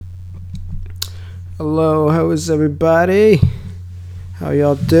Hello, how is everybody? How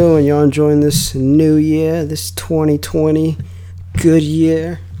y'all doing? Y'all enjoying this new year, this 2020 good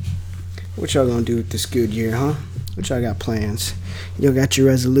year? What y'all gonna do with this good year, huh? What y'all got plans? Y'all got your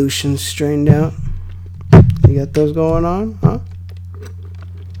resolutions straightened out? You got those going on, huh?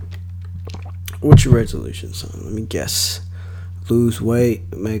 What's your resolutions? Let me guess. Lose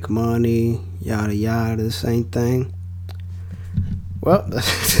weight, make money, yada yada, the same thing. Well,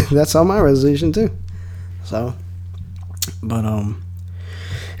 that's all my resolution too. So, but oh,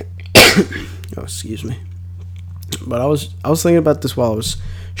 excuse me. But I was thinking about this while I was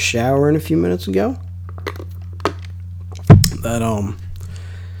showering a few minutes ago. That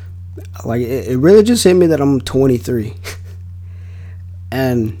like it really just hit me that I'm 23,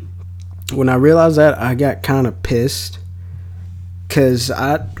 and when I realized that, I got kind of pissed. Cause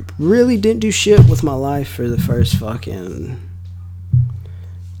I really didn't do shit with my life for the first fucking,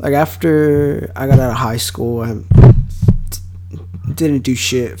 like, after I got out of high school, I didn't do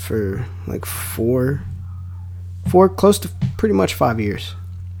shit for like four, close to pretty much 5 years,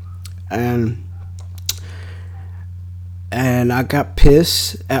 and I got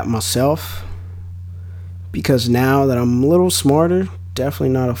pissed at myself because now that I'm a little smarter, definitely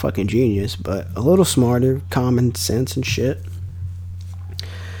not a fucking genius, but a little smarter, common sense and shit,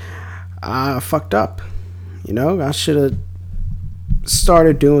 I fucked up. You know, I should have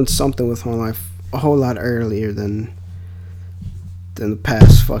started doing something with my life a whole lot earlier than the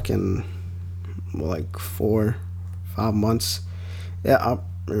past fucking, well, like 4-5 months. Yeah,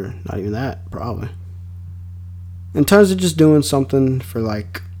 or not even that, probably. In terms of just doing something for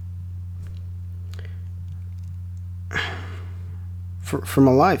like for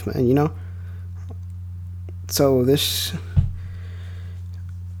my life, man, you know. So this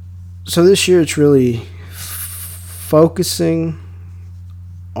year it's really focusing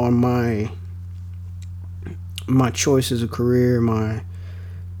on my choice as a career, my,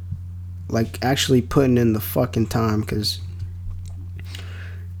 like, actually putting in the fucking time, because,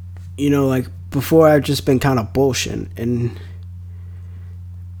 you know, like, before I've just been kind of bullshitting, and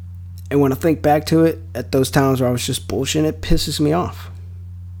when I think back to it, at those times where I was just bullshitting, it pisses me off,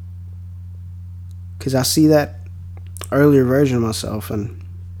 because I see that earlier version of myself, and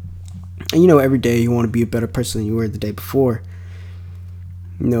you know, every day you want to be a better person than you were the day before.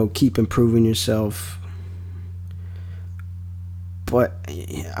 You know, keep improving yourself. But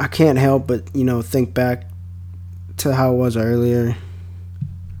I can't help but, you know, think back to how it was earlier.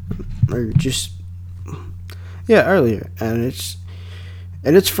 Or just, yeah, earlier. And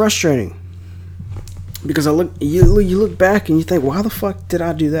it's frustrating. Because you look back and you think, why the fuck did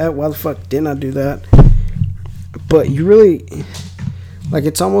I do that? Why the fuck didn't I do that? But you really, like,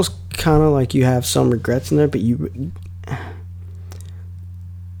 it's almost kind of like you have some regrets in there, but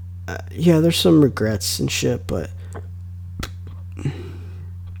yeah, there's some regrets and shit, but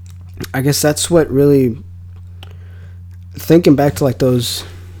I guess that's what really, thinking back to like those,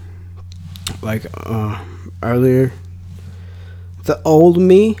 like, earlier, the old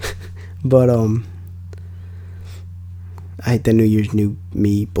me, but I hate the New Year's new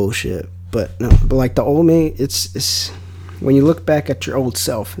me bullshit, but no, but like the old me, it's when you look back at your old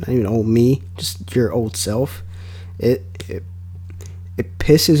self, not even old me, just your old self, it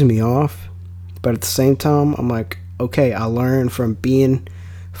pisses me off. But at the same time, I'm like, okay, I learned from being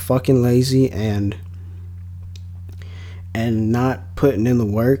fucking lazy and not putting in the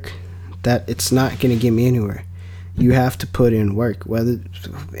work that it's not gonna get me anywhere. You have to put in work, whether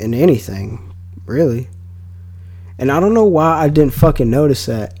in anything, really. And I don't know why I didn't fucking notice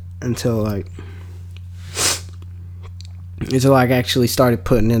that until I actually started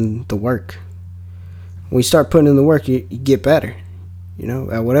putting in the work. When you start putting in the work, you get better, you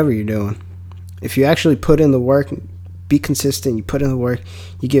know, at whatever you're doing. If you actually put in the work, be consistent, you put in the work,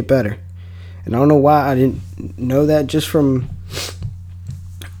 you get better. And I don't know why I didn't know that just from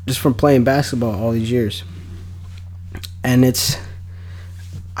playing basketball all these years. And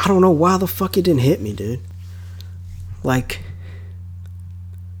I don't know why the fuck it didn't hit me, dude. Like,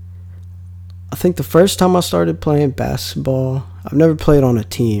 I think the first time I started playing basketball, I've never played on a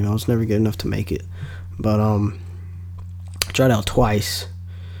team. I was never good enough to make it. But I tried out twice.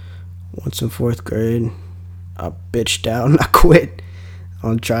 Once in 4th grade, I bitched out and I quit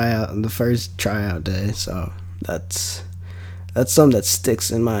on the first tryout day. So that's something that sticks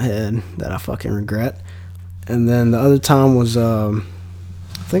in my head that I fucking regret. And then the other time was I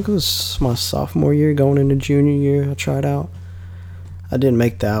think it was my sophomore year going into junior year. I tried out. I didn't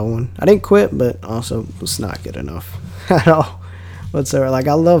make that one. I didn't quit, but also was not good enough at all whatsoever. Like,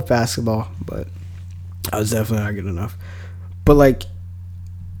 I love basketball, but I was definitely not good enough. But like,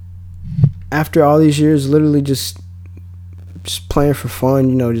 after all these years, literally just playing for fun,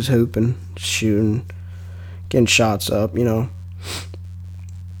 you know, just hooping, shooting, getting shots up, you know,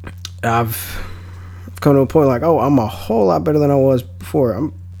 I've come to a point like, oh, I'm a whole lot better than I was before.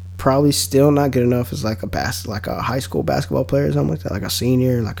 I'm probably still not good enough as like a high school basketball player or something like that, like a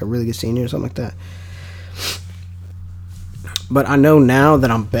senior, like a really good senior or something like that. But I know now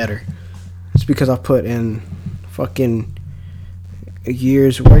that I'm better. It's because I've put in fucking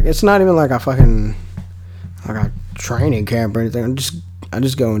years work. It's not even like a training camp or anything. I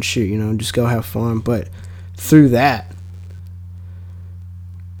just go and shoot, you know, just go have fun. But through that,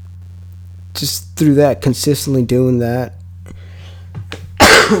 consistently doing that,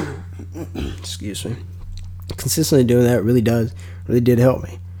 excuse me, consistently doing that really did help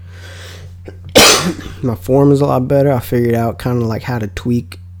me. My form is a lot better. I figured out kind of like how to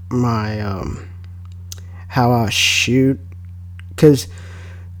tweak my how I shoot, because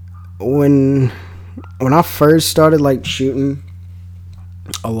when I first started like shooting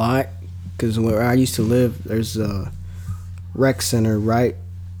a lot, because where I used to live, there's a rec center right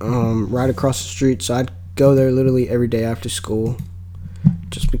across the street, so I'd go there literally every day after school,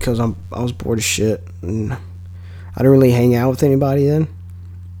 just because I was bored as shit, and I didn't really hang out with anybody then,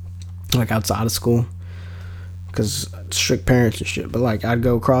 like outside of school, because strict parents and shit. But like, I'd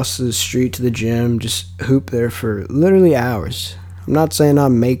go across the street to the gym, just hoop there for literally hours. I'm not saying I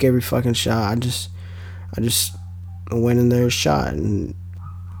make every fucking shot. I just went in there and shot, and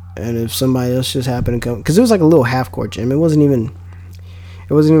if somebody else just happened to come, because it was like a little half court gym. It wasn't even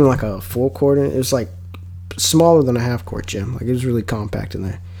like a full court. It was like smaller than a half court gym. Like, it was really compact in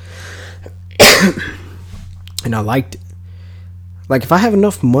there, and I liked it. Like, if I ever get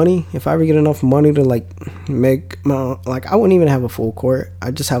enough money to like make my, like, I wouldn't even have a full court.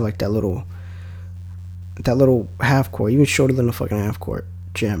 I'd just have like that little half court, even shorter than a fucking half court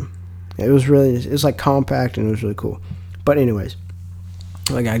gym. It was like compact, and it was really cool. But anyways,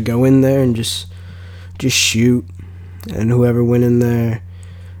 like, I'd go in there and just shoot, and whoever went in there,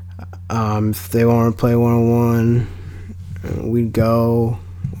 if they want to play one-on-one, we'd go,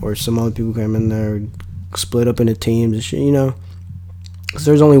 or some other people came in there, we'd split up into teams and shit, you know. Because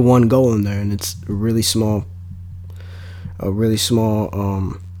there's only one goal in there, and it's a really small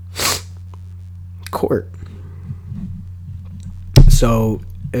court. So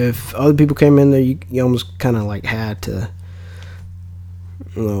if other people came in there, you almost kind of like had to,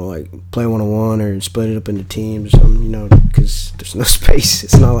 you know, like play one-on-one or split it up into teams or something, you know, because there's no space.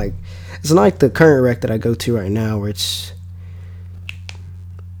 It's not like the current rec that I go to right now, where it's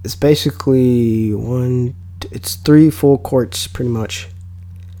basically it's 3 full courts pretty much.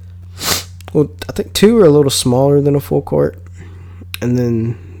 Well, I think 2 are a little smaller than a full court, and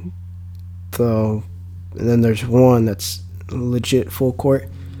then there's 1 that's legit full court.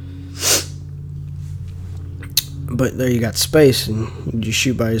 But there you got space, and you just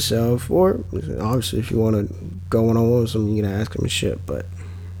shoot by yourself, or obviously if you want to go one-on-one with someone, you can ask them and shit. But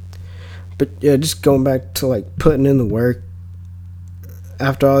yeah, just going back to like putting in the work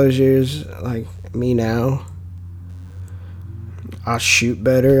after all those years, like me now, I shoot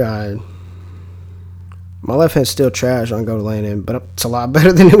better. My left hand's still trash on go to lane in, but it's a lot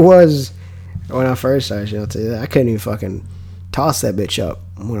better than it was when I first started. I'll tell you that. I couldn't even fucking toss that bitch up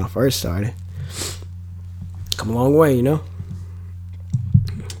when I first started. Come a long way, you know.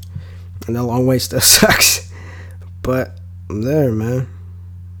 And that long way still sucks, but I'm there, man.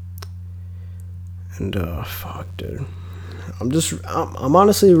 And fuck, dude. I'm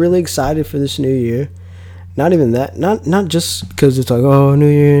honestly really excited for this new year. Not even that. Not just because it's like, oh, new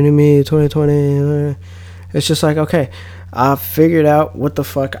year, new me, 2020. It's just like, okay, I figured out what the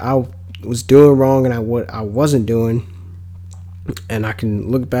fuck I was doing wrong and what I wasn't doing, and I can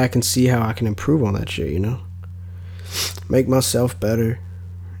look back and see how I can improve on that shit, you know? Make myself better.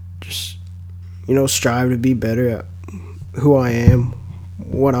 Just, you know, strive to be better at who I am,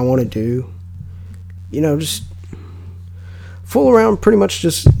 what I want to do. You know, just fool around, pretty much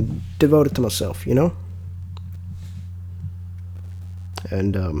just devote it to myself, you know?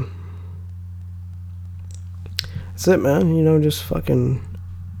 And that's it, man. You know, just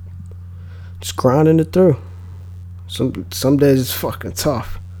grinding it through. Some days it's fucking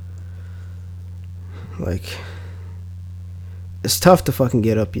tough. Like, it's tough to fucking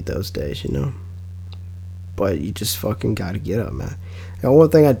get up those days, you know? But you just fucking gotta get up, man. And one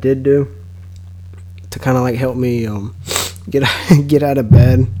thing I did do to kind of like help me get out of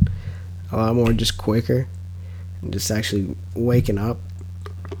bed a lot more, just quicker, and just actually waking up,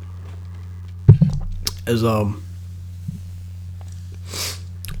 is I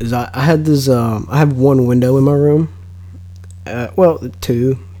had this I have one window in my room, well,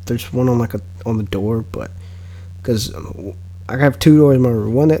 2, There's one on on the door, but because I have two doors in my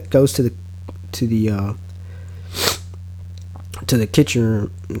room. One that goes to the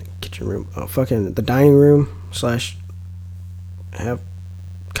kitchen room, fucking the dining room slash have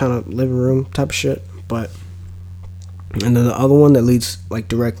kind of living room type of shit. But and then the other one that leads like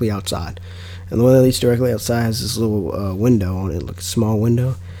directly outside, and the one that leads directly outside has this little window on it, like a small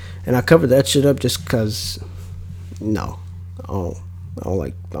window, and I covered that shit up just because no, I don't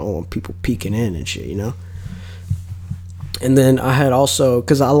want people peeking in and shit, you know. And then I had also,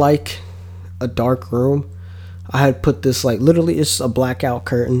 because I like a dark room, I had put this like literally it's a blackout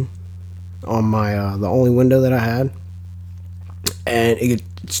curtain on my the only window that I had, and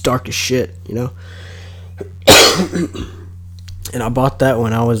it's dark as shit, you know. And I bought that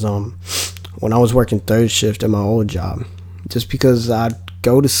when I was working third shift at my old job, just because I'd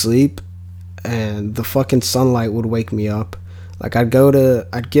go to sleep and the fucking sunlight would wake me up. Like I'd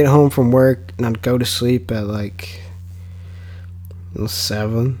get home from work and I'd go to sleep at like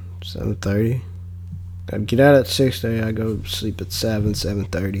 7:30. I'd get out at 6:30. I'd go to sleep at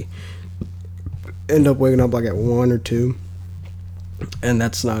 7:30. End up waking up like at 1 or 2, and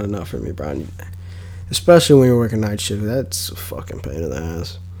that's not enough for me, Brian. Especially when you're working night shift, that's a fucking pain in the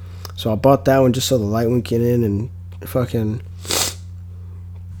ass. So I bought that one just so the light wouldn't get in, and fucking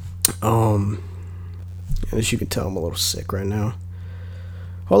as you can tell, I'm a little sick right now.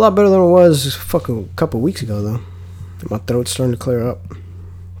 A whole lot better than it was fucking a couple weeks ago though. My throat's starting to clear up.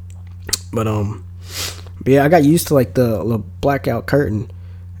 But yeah, I got used to like the blackout curtain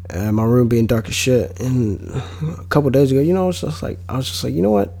and my room being dark as shit. And a couple days ago, you know, I was just like, you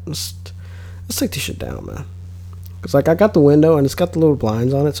know what? Let's take this shit down, man. Cause like I got the window and it's got the little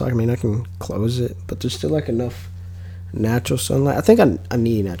blinds on it, so I can close it, but there's still like enough natural sunlight. I think I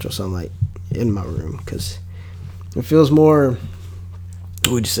need natural sunlight in my room because it feels more,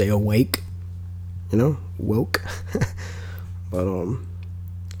 what would you say, awake? You know, woke. but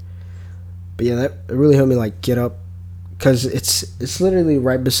yeah, that it really helped me like get up, cause it's literally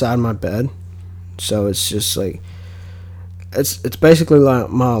right beside my bed, so it's just like it's basically like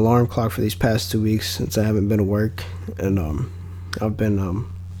my alarm clock for these past 2 weeks since I haven't been to work, and I've been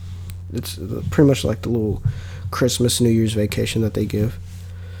it's pretty much like the little Christmas New Year's vacation that they give,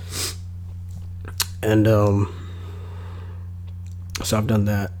 and so I've done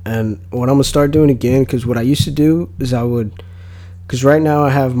that. And what I'm gonna start doing again, because what I used to do is because right now I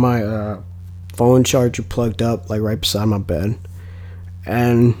have my phone charger plugged up like right beside my bed,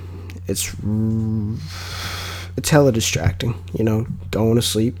 and it's hella distracting, you know, going to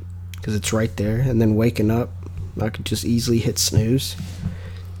sleep because it's right there, and then waking up I could just easily hit snooze.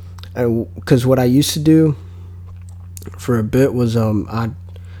 And because what I used to do for a bit was I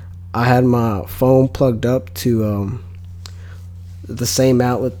had my phone plugged up to the same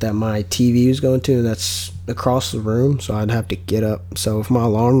outlet that my TV was going to, and that's across the room, so I'd have to get up. So if my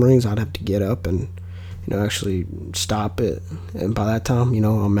alarm rings, I'd have to get up and, you know, actually stop it, and by that time, you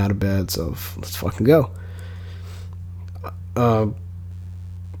know, I'm out of bed, so let's fucking go.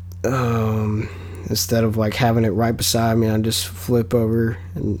 Instead of like having it right beside me, I just flip over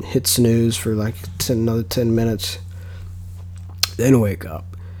and hit snooze for like another 10 minutes, then wake up.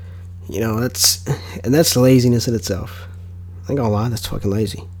 You know, that's laziness in itself. I ain't gonna lie, that's fucking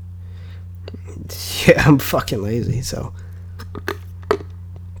lazy. Yeah, I'm fucking lazy, so I'm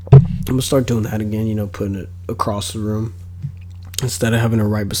gonna start doing that again, you know, putting it across the room instead of having it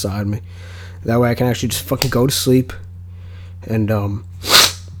right beside me. That way I can actually just fucking go to sleep and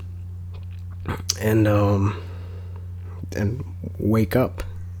wake up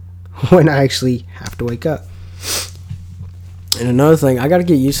when I actually have to wake up. And another thing, I gotta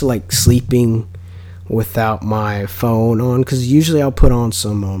get used to like sleeping without my phone on, because usually I'll put on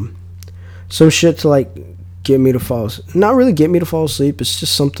some shit to like get me to fall asleep. Not really get me to fall asleep, it's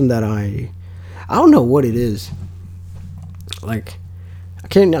just something that I don't know what it is. Like I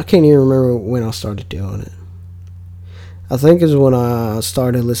can't even remember when I started doing it. I think it's when I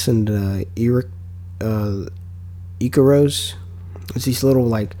started listening to Icaros. It's these little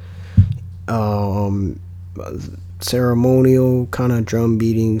like ceremonial kind of drum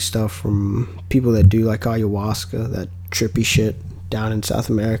beating stuff from people that do like ayahuasca, that trippy shit down in South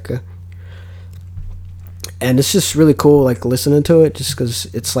America. And it's just really cool like listening to it, just because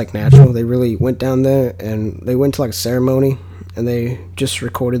it's like natural. They really went down there and they went to like a ceremony and they just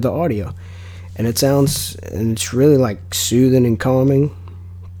recorded the audio, and it's really like soothing and calming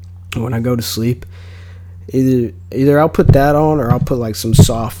when I go to sleep. Either I'll put that on, or I'll put like some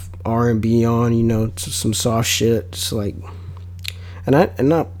soft R&B on, you know, some soft shit, just like, and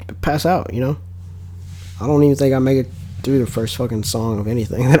not pass out, you know. I don't even think I make it through the first fucking song of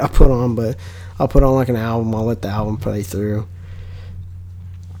anything that I put on, but I'll put on like an album. I'll let the album play through,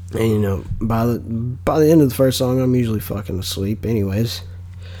 and you know, by the end of the first song, I'm usually fucking asleep, anyways.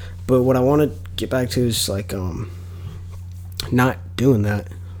 But what I want to get back to is like not doing that,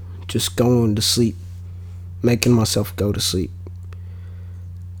 just going to sleep, making myself go to sleep.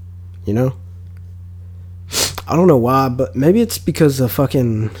 You know, I don't know why, but maybe it's because the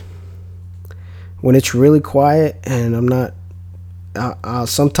fucking when it's really quiet and I'm not. I'll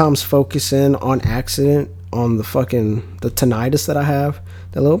sometimes focus in on accident on the tinnitus that I have,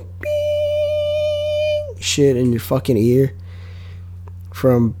 that little beep shit in your fucking ear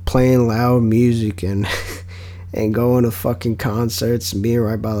from playing loud music and and going to fucking concerts and being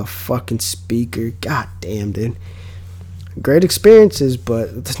right by the fucking speaker. God damn, dude. Great experiences,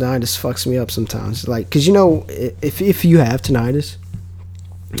 but the tinnitus fucks me up sometimes. Like, cause you know, if you have tinnitus,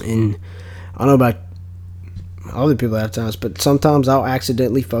 and I don't know about other people have times, but sometimes I'll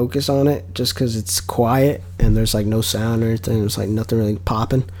accidentally focus on it just because it's quiet and there's like no sound or anything. There's like nothing really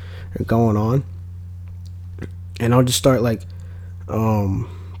popping or going on, and I'll just start like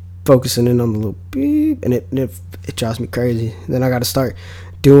focusing in on the little beep, and it drives me crazy. Then I got to start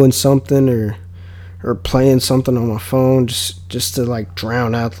doing something or playing something on my phone just to like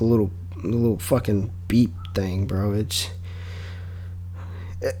drown out the little fucking beep thing, bro.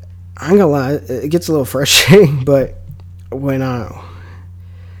 I ain't gonna lie, it gets a little frustrating, but I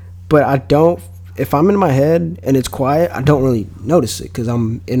don't, if I'm in my head and it's quiet, I don't really notice it because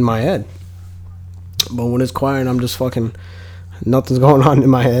I'm in my head. But when it's quiet and I'm just fucking, nothing's going on in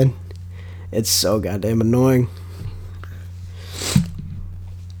my head, it's so goddamn annoying.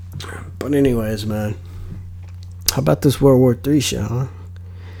 But anyways, man, how about this World War III shit, huh?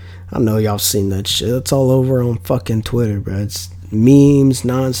 I know y'all seen that shit. It's all over on fucking Twitter, bro. It's memes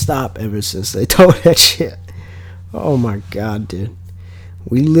nonstop ever since they told that shit. Oh my god, dude.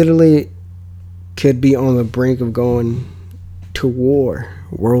 We literally could be on the brink of going to war.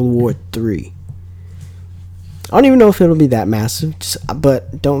 World War III. I don't even know if it'll be that massive,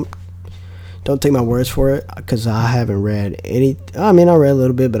 but don't take my words for it, because I haven't read any. I mean, I read a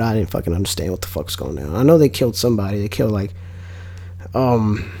little bit, but I didn't fucking understand what the fuck's going on. I know they killed somebody. They killed like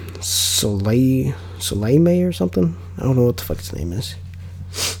Soleimani or something. I don't know what the fuck his name is,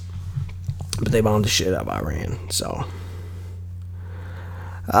 but they bombed the shit out of Iran. So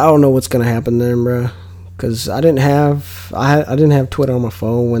I don't know what's gonna happen then, bro. Cause I didn't have Twitter on my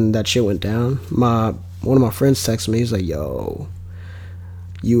phone when that shit went down. One of my friends texted me. He's like, "Yo,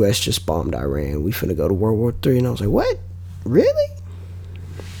 U.S. just bombed Iran. We finna go to World War III." And I was like, "What? Really?"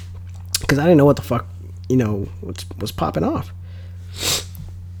 Because I didn't know what the fuck, was popping off.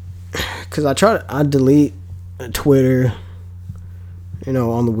 Because I delete Twitter,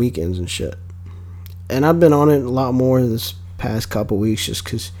 on the weekends and shit. And I've been on it a lot more this past couple weeks just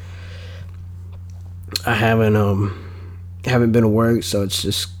because I haven't been to work, so it's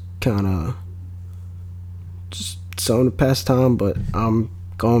just kind of just so to pass time. But I'm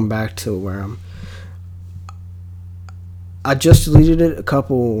going back to where I just deleted it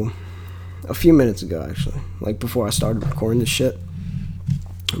a few minutes ago, actually, like before I started recording this shit.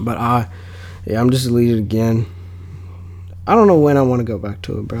 But I'm just deleted again. I don't know when I want to go back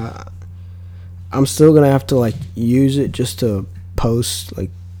to it, bro. I'm still gonna have to like use it just to post like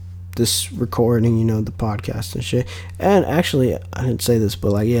this recording, the podcast and shit. And actually, I didn't say this,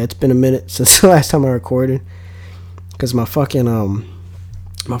 but like, yeah, it's been a minute since the last time I recorded, because my fucking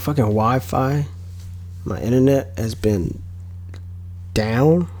Wi-Fi, my internet has been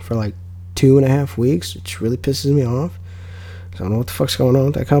down for like 2.5 weeks, which really pisses me off. So I don't know what the fuck's going on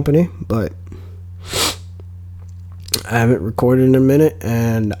with that company, but I haven't recorded in a minute,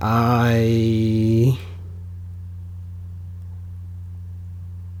 and I'm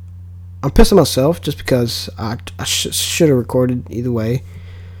pissed at myself just because I should have recorded either way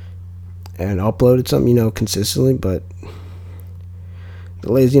and uploaded something, consistently, but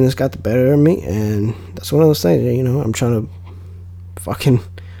the laziness got the better of me, and that's one of those things, I'm trying to fucking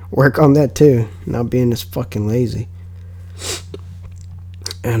work on that too, not being this fucking lazy.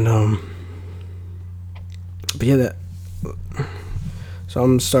 And but yeah, so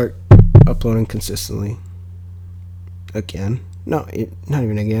I'm gonna start uploading consistently again. No, not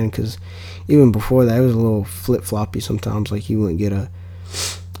even again, because even before that, it was a little flip floppy sometimes. Like you wouldn't get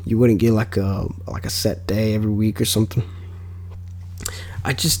like a set day every week or something.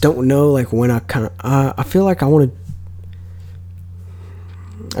 I just don't know like when I feel like I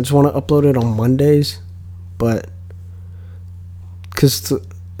just want to upload it on Mondays, but because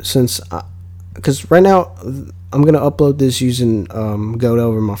right now I'm gonna upload this using GoDaddy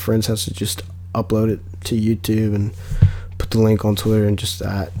over my friend's house to just upload it to YouTube and put the link on Twitter and just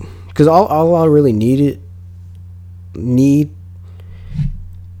that, because all I really need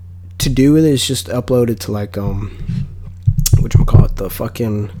to do with it is just upload it to like whatchamacallit, the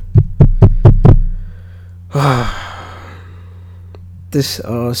fucking this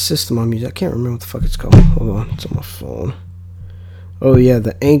system I'm using. I can't remember what the fuck it's called. Hold on, it's on my phone. Oh yeah,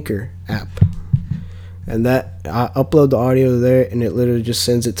 the Anchor app. And that, I upload the audio there, and it literally just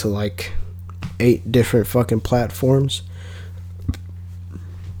sends it to like 8 different fucking platforms.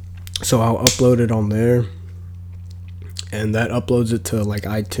 So I'll upload it on there, and that uploads it to like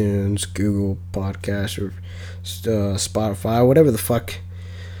iTunes, Google Podcasts, or Spotify, whatever the fuck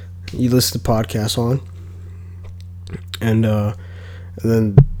you listen to podcasts on. And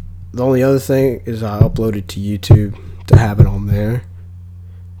then the only other thing is I upload it to YouTube to have it on there,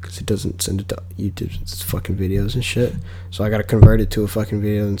 because it doesn't send it to YouTube. It's fucking videos and shit. So I gotta convert it to a fucking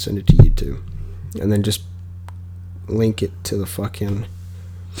video and send it to YouTube, and then just link it to the fucking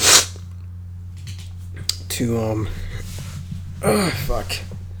to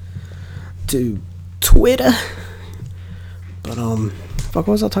Twitter. But fuck, what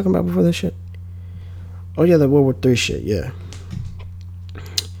was I talking about before this shit? Oh yeah, the World War III shit. Yeah,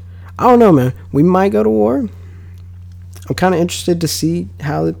 I don't know, man. We might go to war. I'm kind of interested to see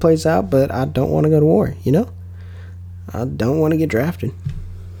how it plays out, but I don't want to go to war, you know? I don't want to get drafted.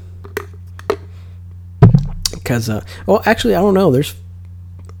 Because, well, actually, I don't know.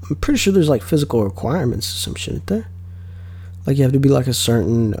 I'm pretty sure there's, like, physical requirements or some shit in there. Like, you have to be, like, a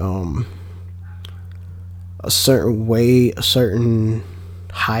certain weight, a certain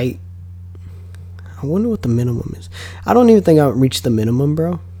height. I wonder what the minimum is. I don't even think I'll reach the minimum,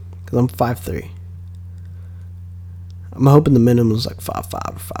 bro. Because I'm 5'3". I'm hoping the minimum is like 5'5"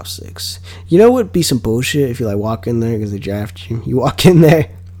 or 5'6". You know what would be some bullshit if you like walk in there because they draft you. You walk in there,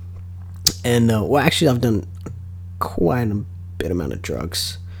 and well, actually, I've done quite a bit amount of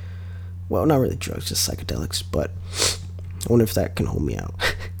drugs. Well, not really drugs, just psychedelics. But I wonder if that can hold me out.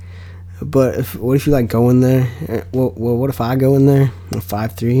 But what if you like go in there? Well, what if I go in there? I'm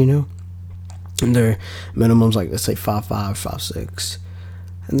 5'3", you know, and their minimum's like, let's say 5'5", 5'6".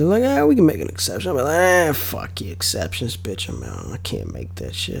 And they're like, we can make an exception. I'm like, fuck you, exceptions, bitch. I can't make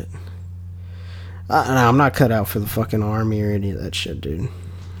that shit. I'm not cut out for the fucking army or any of that shit, dude.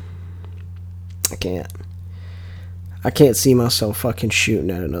 I can't see myself fucking shooting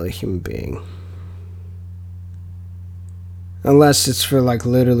at another human being. Unless it's for, like,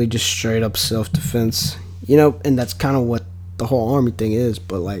 literally just straight up self-defense. You know, and that's kind of what the whole army thing is,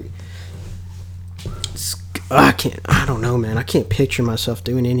 but, like, I don't know, man. I can't picture myself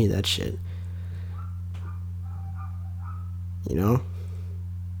doing any of that shit. You know?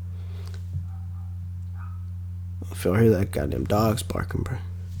 I feel I hear that goddamn dog's barking, bro.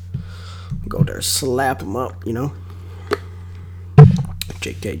 Go there, slap him up, you know?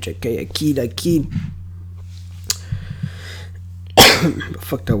 JK, I keyed.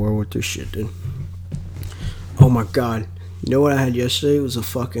 Fuck that World War III shit, dude. Oh my god. You know what I had yesterday? It was a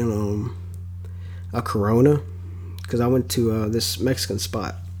fucking, a Corona, because I went to this Mexican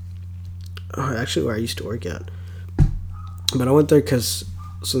spot, actually where I used to work at, but I went there because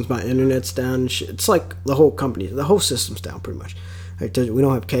since my internet's down and shit, it's like the whole system's down pretty much. Like, we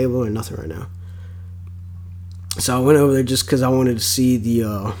don't have cable or nothing right now, so I went over there just because I wanted to see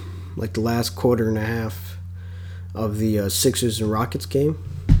the like the last quarter and a half of the Sixers and Rockets game.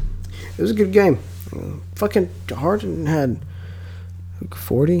 It was a good game. Fucking Harden had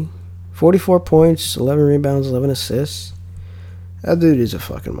 44 points, 11 rebounds, 11 assists. That dude is a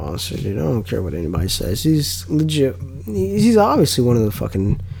fucking monster, dude. I don't care what anybody says. He's legit. He's obviously one of the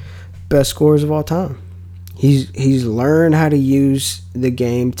fucking best scorers of all time. He's learned how to use the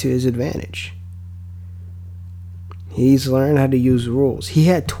game to his advantage. He's learned how to use rules. He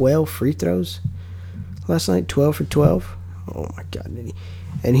had 12 free throws last night, 12 for 12. Oh my god, did he?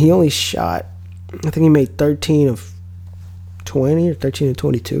 And he only shot, I think he made 13 of 20 or 13 and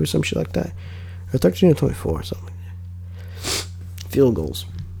 22 or some shit like that, or 13 and 24 or something like that. Field goals.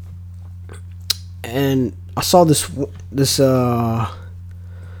 And I saw this I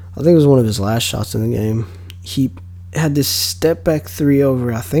think it was one of his last shots in the game. He had this step back three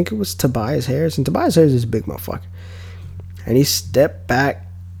over, I think it was Tobias Harris, and Tobias Harris is a big motherfucker, and he stepped back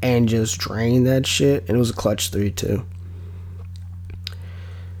and just drained that shit, and it was a clutch 3 too.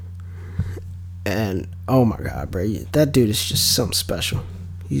 And oh my god, bro, that dude is just something special.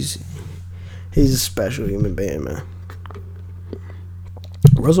 He's a special human being, man.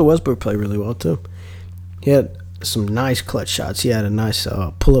 Russell Westbrook played really well too. He had some nice clutch shots. He had a nice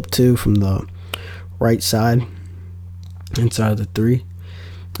pull-up 2 from the right side, inside the 3.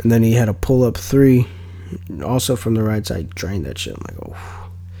 And then he had a pull-up 3 Also from the right side, drained that shit. I'm like, oh,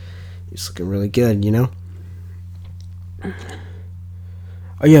 he's looking really good, you know?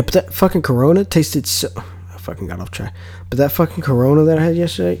 Oh yeah, but that fucking Corona tasted so... I fucking got off track. But that fucking Corona that I had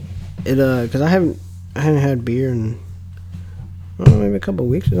yesterday, it, because I haven't had beer in, maybe a couple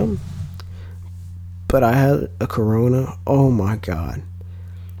of weeks or something. But I had a Corona. Oh my god.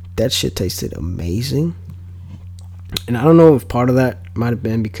 That shit tasted amazing. And I don't know if part of that might have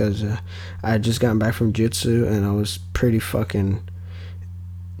been because I had just gotten back from jiu-jitsu and I was pretty fucking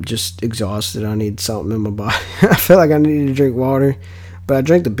just exhausted. I needed something in my body. I felt like I needed to drink water. But I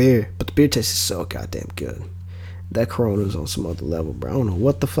drank the beer. But the beer tasted so goddamn good. That Corona was on some other level, bro. I don't know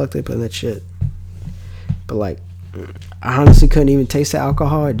what the fuck they put in that shit. But like, I honestly couldn't even taste the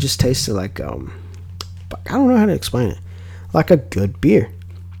alcohol. It just tasted like, I don't know how to explain it. Like a good beer.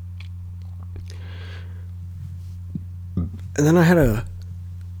 And then I had a...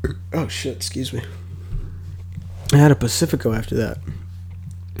 Oh, shit, excuse me. I had a Pacifico after that.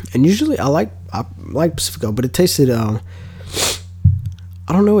 And usually I like Pacifico, but it tasted... I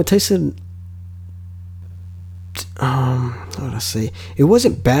don't know, it tasted... what did I say? It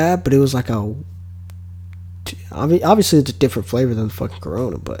wasn't bad, but it was like a... I mean, obviously it's a different flavor than the fucking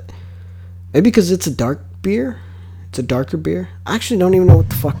Corona, but... Maybe because it's a dark beer? It's a darker beer? I actually don't even know what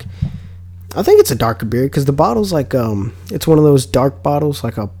the fuck... I think it's a darker beer because the bottle's like it's one of those dark bottles,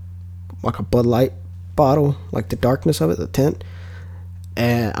 like a Bud Light bottle, like the darkness of it, the tint.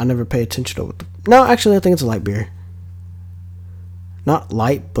 And I never pay attention to it. No, actually, I think it's a light beer. Not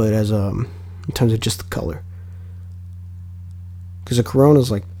light, but as in terms of just the color. Because the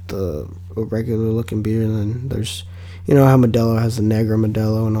Corona's like a regular looking beer, and then there's, you know how Modelo has the Negra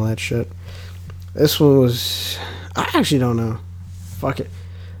Modelo and all that shit. This one was, I actually don't know. Fuck it.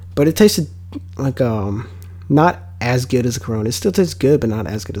 But it tasted like not as good as the Corona. It still tastes good, but not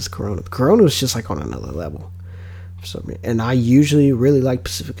as good as the Corona. The Corona was just like on another level for some reason. And I usually really like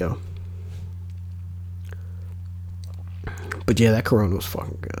Pacifico. But yeah, that Corona was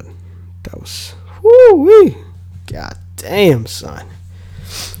fucking good. That was woo-wee. God damn, son.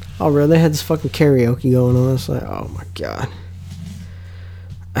 Oh, really? They had this fucking karaoke going on. It's like, oh my god.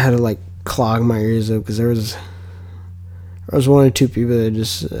 I had to like clog my ears up because there was one or two people that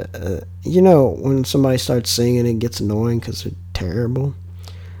just, you know, when somebody starts singing, it gets annoying because they're terrible.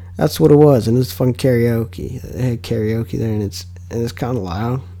 That's what it was, and it was fucking karaoke. They had karaoke there, and it's kind of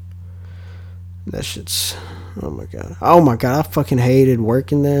loud. That shit's, oh my god, I fucking hated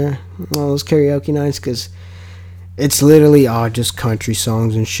working there on those karaoke nights because it's literally all just country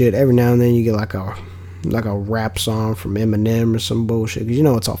songs and shit. Every now and then you get like a rap song from Eminem or some bullshit, because you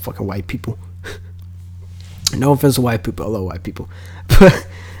know it's all fucking white people. No offense to white people, I love white people, but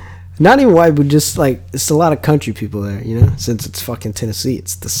not even white, but just like it's a lot of country people there, you know. Since it's fucking Tennessee,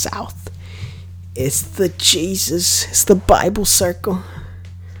 it's the South, it's the Jesus, it's the Bible circle.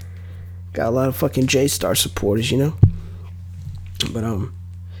 Got a lot of fucking J-Star supporters, you know. But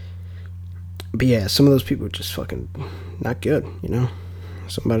yeah, some of those people are just fucking not good, you know.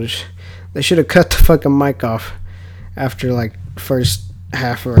 They should have cut the fucking mic off after like first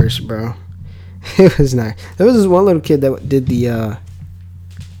half verse, bro. It was nice. There was this one little kid that did the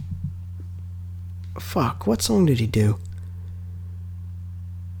what song did he do?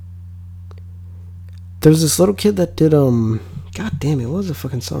 There was this little kid that did god damn it, what was the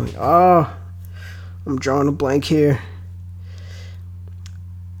fucking song? Oh, I'm drawing a blank here.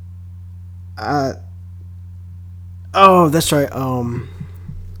 Oh, that's right.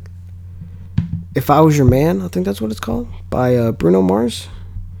 If I Was Your Man, I think that's what it's called, by Bruno Mars.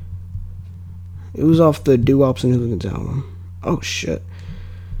 It was off the Doo-Wops and Hooligans album. Oh, shit.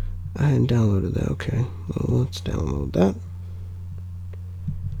 I hadn't downloaded that. Okay. Well, let's download that.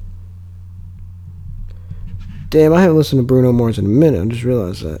 Damn, I haven't listened to Bruno Mars in a minute. I just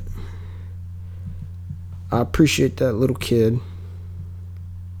realized that. I appreciate that little kid.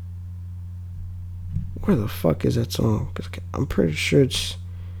 Where the fuck is that song? 'Cause I'm pretty sure it's...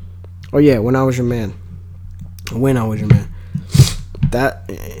 Oh, yeah, When I Was Your Man. When I Was Your Man.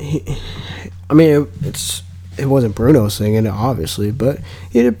 That... I mean, it wasn't Bruno singing it, obviously, but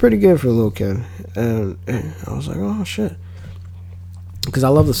he did pretty good for a little kid. And I was like, oh, shit. Because I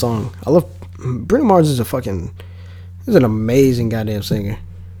love the song. Bruno Mars is he's an amazing goddamn singer.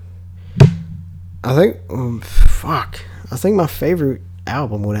 I think, I think my favorite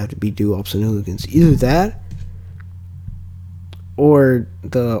album would have to be Doo-Wops and Hooligans. Either that or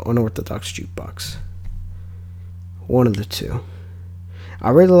the Unorthodox Jukebox. One of the two.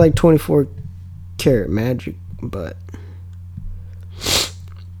 I really like 24 Karat Magic, but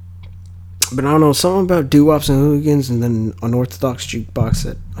I don't know, something about Doo-Wops and Hooligans and then Unorthodox Jukebox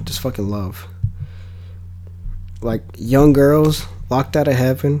that I just fucking love. like Young Girls, Locked Out of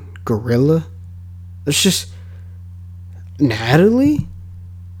Heaven, Gorilla. It's just Natalie,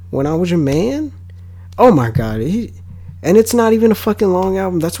 When I Was Your Man. Oh my god, and it's not even a fucking long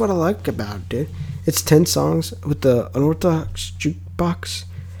album. That's what I like about it, dude. It's 10 songs with the unorthodox jukebox.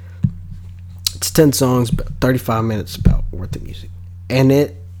 It's 10 songs, about 35 minutes, about worth of music, and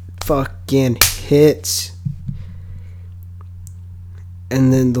it fucking hits.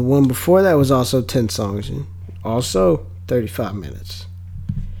 And then the one before that was also 10 songs, and also 35 minutes.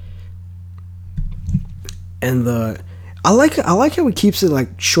 And I like how he keeps it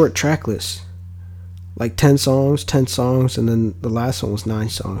like short track lists. Like 10 songs, and then the last one was 9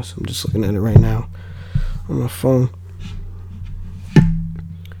 songs. I'm just looking at it right now on my phone.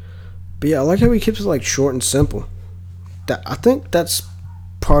 But yeah, I like how he keeps it like short and simple. I think that's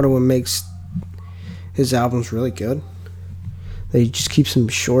part of what makes his albums really good. He just keeps them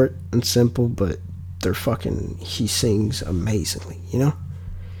short and simple, but he sings amazingly, you know?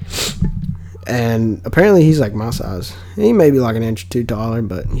 And apparently he's like my size. He may be like an inch or two taller,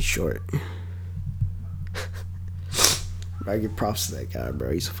 but he's short. I give props to that guy,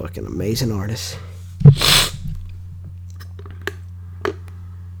 bro. He's a fucking amazing artist.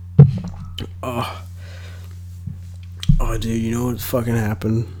 Oh, dude, you know what fucking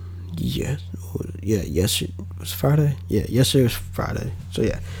happened? Yesterday was Friday. Yeah, yesterday was Friday. So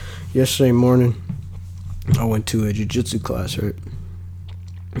yeah, yesterday morning, I went to a jiu-jitsu class, right?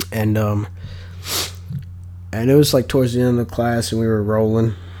 And it was like towards the end of the class, and we were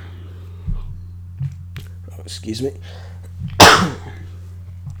rolling. Oh, excuse me.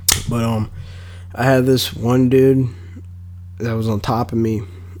 But I had this one dude that was on top of me,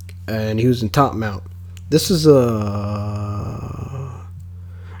 and he was in top mount. This is no,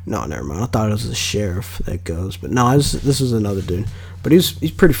 never mind. I thought it was the sheriff that goes, but no, this is another dude. But he's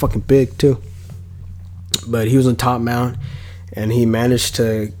pretty fucking big too. But he was on top mount, and he managed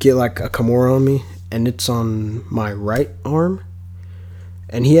to get like a Kimura on me, and it's on my right arm,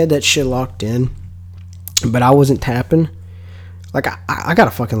 and he had that shit locked in, but I wasn't tapping. Like, I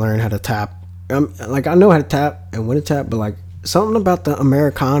gotta fucking learn how to tap. Like, I know how to tap and when to tap, but like something about the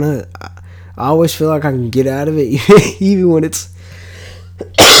Americana, I always feel like I can get out of it, even when it's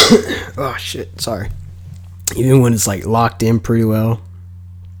oh shit, sorry. Even when it's like locked in pretty well.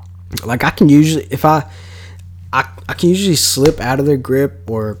 Like, I can usually, if I can usually slip out of their grip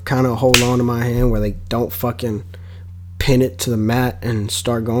or kind of hold on to my hand where they don't fucking pin it to the mat and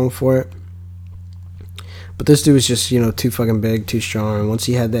start going for it. But this dude was just, too fucking big, too strong. And once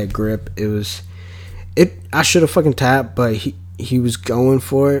he had that grip, I should have fucking tapped, but he was going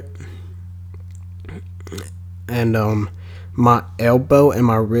for it. And my elbow and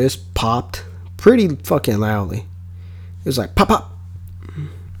my wrist popped pretty fucking loudly. It was like pop pop.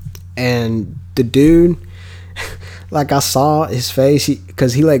 And the dude, like, I saw his face,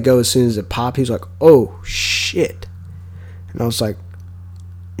 because he let go as soon as it popped. He was like, oh shit. And I was like,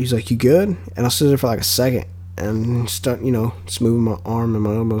 he's like, you good? And I stood there for like a second and start, just moving my arm and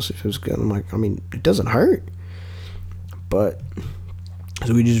my elbows if it was good. I'm like, I mean, it doesn't hurt. But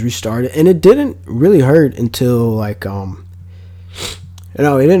so we just restarted, and it didn't really hurt until like it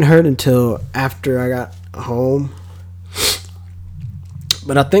didn't hurt until after I got home.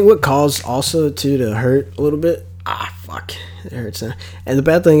 But I think what caused also to hurt a little bit, fuck, it hurts now. And the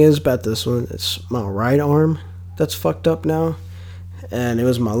bad thing is about this one, it's my right arm that's fucked up now. And it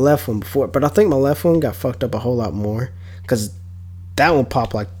was my left one before. But I think my left one got fucked up a whole lot more, because that one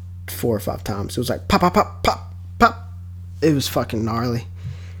popped like 4 or 5 times. It was like pop, pop, pop, pop, pop. It was fucking gnarly.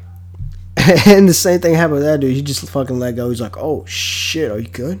 And the same thing happened with that dude. He just fucking let go. He's like, oh shit, are you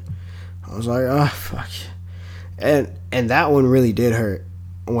good? I was like, oh fuck. And that one really did hurt.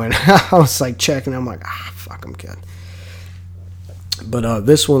 When I was like checking, I'm like, fuck, I'm good. But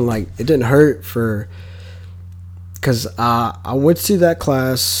this one, like, it didn't hurt because I went to that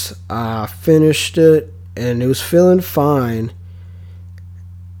class, I finished it, and it was feeling fine.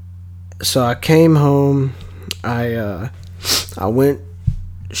 So I came home, I went,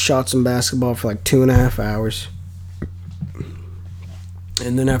 shot some basketball for like 2.5 hours,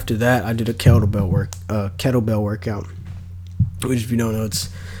 and then after that I did a kettlebell workout, which, if you don't know, it's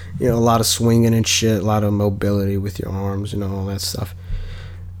a lot of swinging and shit, a lot of mobility with your arms, all that stuff.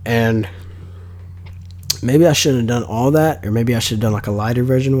 And maybe I shouldn't have done all that, or maybe I should have done like a lighter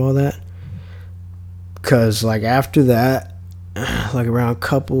version of all that, because like after that, like around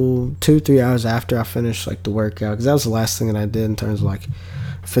 2-3 hours after I finished like the workout, because that was the last thing that I did in terms of like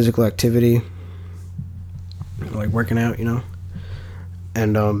physical activity, like working out,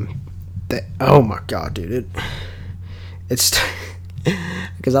 and oh my god, dude, it's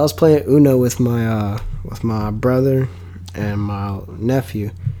because I was playing Uno with my with my brother and my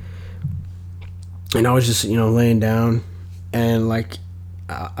nephew, and I was just laying down, and like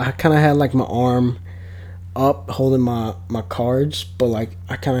I kind of had like my arm up holding my cards, but like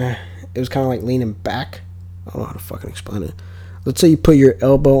it was kind of like leaning back. I don't know how to fucking explain it. Let's say you put your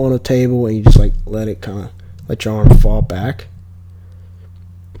elbow on a table and you just like let your arm fall back.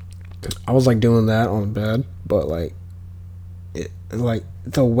 I was like doing that on the bed, but like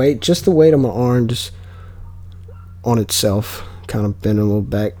the weight of my arm just on itself kind of bent a little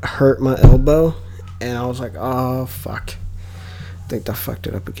back, hurt my elbow, and I was like, oh fuck, I think I fucked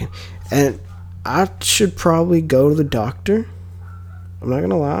it up again, and I should probably go to the doctor. I'm not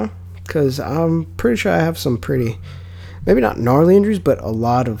gonna lie, because I'm pretty sure I have some pretty, maybe not gnarly injuries, but a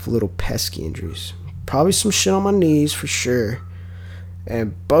lot of little pesky injuries. Probably some shit on my knees for sure,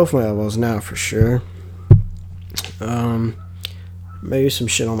 and both my elbows now for sure. Maybe some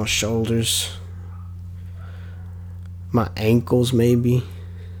shit on my shoulders, my ankles maybe,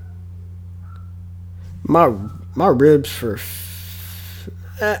 my ribs for.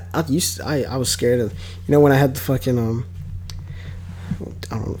 I was scared of, when I had the fucking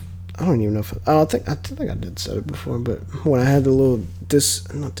I don't even know if I think I did say it before, but when I had the little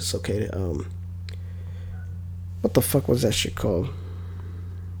not dislocated, what the fuck was that shit called?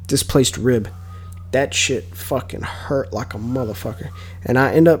 Displaced rib. That shit fucking hurt like a motherfucker, and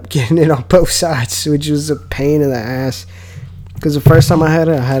I ended up getting it on both sides, which was a pain in the ass. Because the first time I had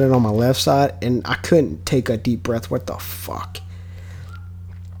it on my left side, and I couldn't take a deep breath. What the fuck?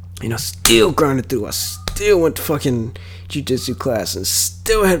 Still grinding through. I still went to fucking jiu-jitsu class and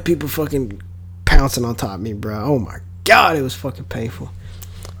still had people fucking pouncing on top of me, bro. Oh my god, it was fucking painful.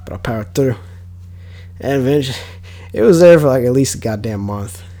 But I powered through. And eventually, it was there for like at least a goddamn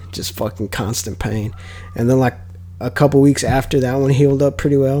month. Just fucking constant pain. And then like a couple weeks after that one healed up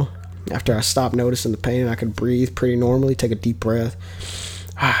pretty well. After I stopped noticing the pain and I could breathe pretty normally, take a deep breath.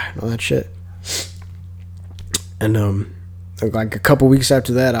 And all that shit. And like a couple weeks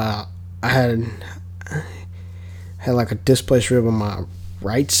after that, I had like a displaced rib on my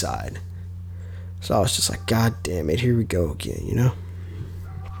right side. So I was just like, god damn it, here we go again,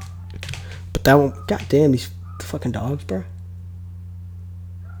 But that one, god damn, these fucking dogs, bro.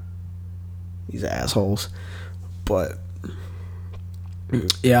 These assholes. But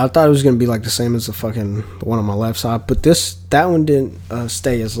yeah, I thought it was gonna be like the same as the one on my left side, but that one didn't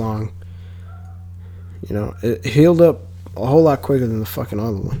stay as long. It healed up a whole lot quicker than the fucking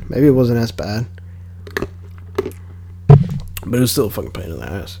other one. Maybe it wasn't as bad, but it was still a fucking pain in the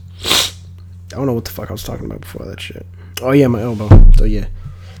ass. I don't know what the fuck I was talking about before that shit. Oh yeah, my elbow. So yeah,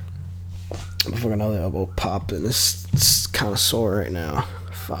 my fucking other elbow popped and it's kind of sore right now.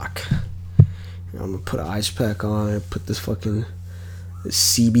 Fuck. I'm gonna put an ice pack on and put this fucking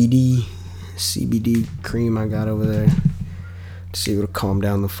CBD cream I got over there to see if it'll calm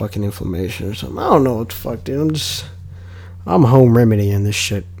down the fucking inflammation or something. I don't know what the fuck, dude. I'm home remedying this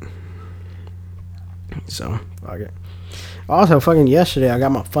shit. So, fuck it. Also, fucking yesterday, I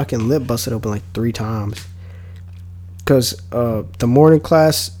got my fucking lip busted open like 3 times. Because the morning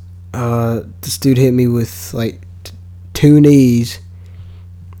class, this dude hit me with like 2 knees.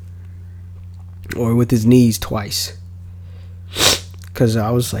 Or with his knees twice. Because I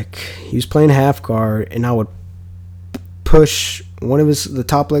was like, he was playing half guard, and I would push the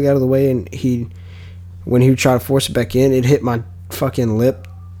top leg out of the way, and when he would try to force it back in, it hit my fucking lip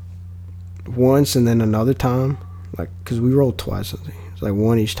once, and then another time, like, because we rolled twice, I think. It was like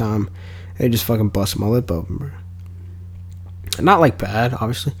one each time, and it just fucking busted my lip open, bro. Not like bad,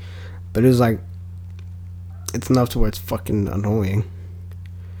 obviously, but it was like, it's enough to where it's fucking annoying.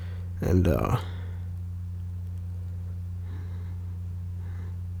 And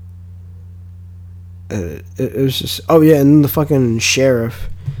it was just, oh yeah, and then the fucking sheriff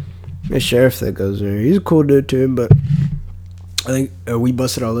that goes there, he's a cool dude too, but I think we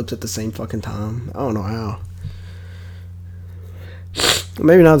busted our lips at the same fucking time. I don't know how.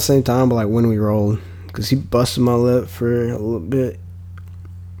 Maybe not at the same time, but like when we rolled, because he busted my lip for a little bit,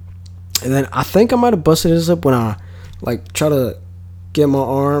 and then I think I might have busted his lip when I like try to get my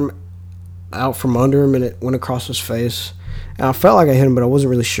arm out from under him and it went across his face, and I felt like I hit him, but I wasn't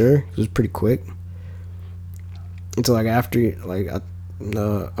really sure. It was pretty quick. Until like after like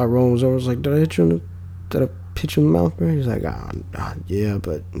our roll was over, I was like, did I hit you in the mouth, bro? He's like, yeah,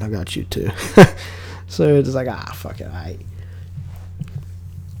 but I got you too. So it's like, fuck it, alright.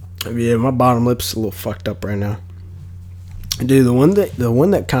 Yeah, my bottom lip's a little fucked up right now. Dude, the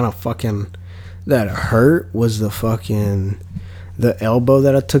one that kind of fucking that hurt was the elbow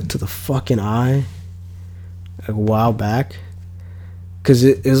that I took to the fucking eye like a while back. Cause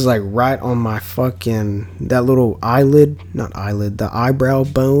it was like right on my fucking, that little eyelid, not eyelid, the eyebrow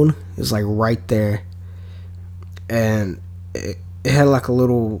bone is like right there, and it had like a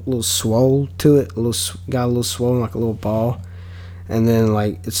little swole to it, got a little swollen like a little ball, and then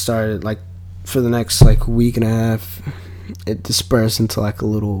like it started like for the next like week and a half, it dispersed into like a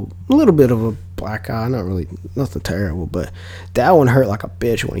little bit of a black eye, not really nothing terrible, but that one hurt like a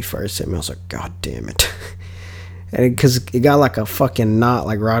bitch when he first hit me. I was like, God damn it. And because it got like a fucking knot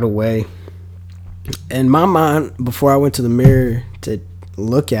like right away. In my mind, before I went to the mirror to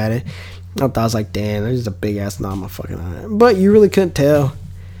look at it, I thought, I was like, damn, there's a big ass knot in my fucking eye. But you really couldn't tell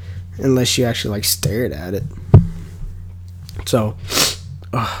unless you actually like stared at it. So,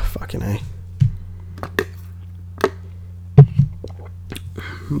 fucking A.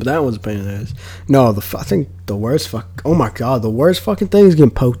 But that was a pain in the ass. No, I think the worst oh my god, the worst fucking thing is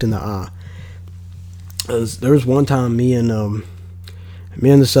getting poked in the eye. There was one time me and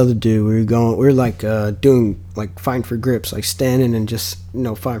this other dude, we were like doing like fighting for grips, like standing and just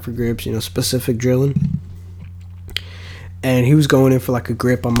fighting for grips, specific drilling. And he was going in for like a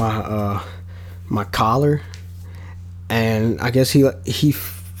grip on my collar, and I guess he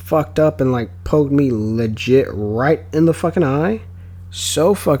fucked up and like poked me legit right in the fucking eye,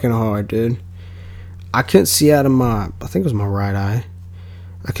 so fucking hard, dude. I couldn't see out of I think it was my right eye.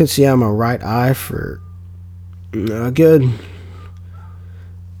 I couldn't see out of my right eye for a good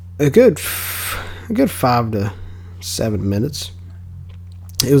 5 to 7 minutes.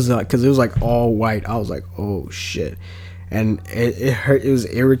 It was like, because it was like all white. I was like, oh shit, and it hurt. It was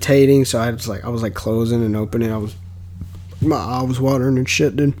irritating. So I was like closing and opening. My eye was watering and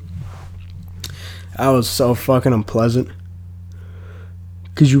shit, dude. I was so fucking unpleasant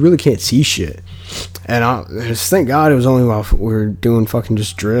because you really can't see shit. And thank God it was only while we were doing fucking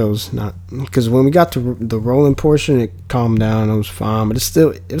just drills, not because when we got to the rolling portion, it calmed down. It was fine, but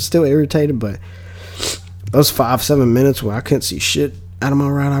it was still irritated. But those 5-7 minutes where I couldn't see shit out of my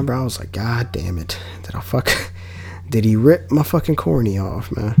right eyebrow, I was like, God damn it! Did he rip my fucking cornea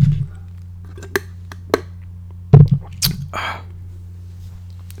off, man?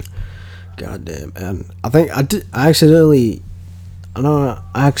 God damn, and I think I accidentally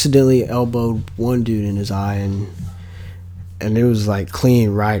elbowed one dude in his eye, and it was like clean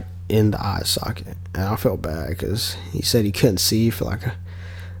right in the eye socket, and I felt bad because he said he couldn't see for like a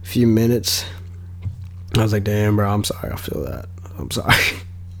few minutes. I was like, damn, bro, I'm sorry. I feel that. I'm sorry.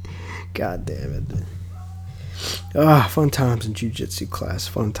 God damn it, dude. Fun times in jiu-jitsu class.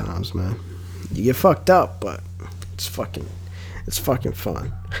 Fun times, man. You get fucked up, but it's fucking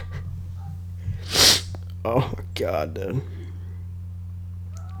fun. Oh my god, dude.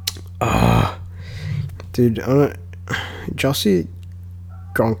 Dude, did y'all see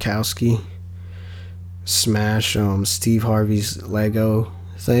Gronkowski smash Steve Harvey's Lego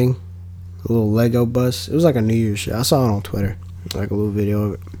thing? A little Lego bus. It was like a New Year's shit. I saw it on Twitter, like a little video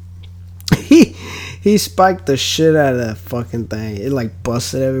of it. He spiked the shit out of that fucking thing. It like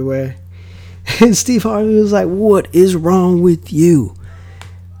busted everywhere. And Steve Harvey was like, "What is wrong with you?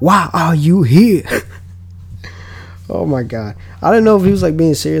 Why are you here?" Oh my god. I didn't know if he was like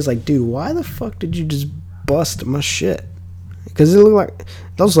being serious. Like, dude, why the fuck did you just bust my shit? Because it looked like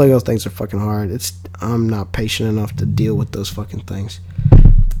those Lego things are fucking hard. I'm not patient enough to deal with those fucking things.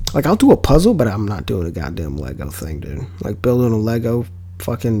 Like, I'll do a puzzle, but I'm not doing a goddamn Lego thing, dude. Like, building a Lego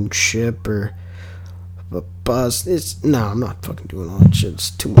fucking ship or a bus. I'm not fucking doing all that shit.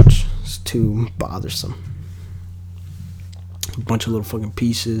 It's too much. It's too bothersome. A bunch of little fucking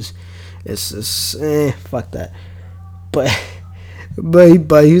pieces. Fuck that.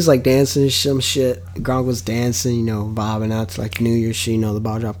 But he was like dancing some shit. Gronk was dancing, vibing out to like New Year's shit, the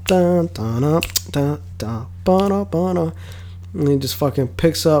ball drop. Dun, dun, dun, dun, dun, dun, dun, dun. And he just fucking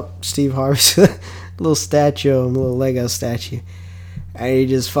picks up Steve Harvey's little Lego statue, and he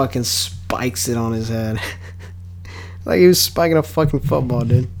just fucking spikes it on his head. Like he was spiking a fucking football,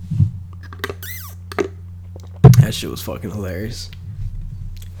 dude. That shit was fucking hilarious.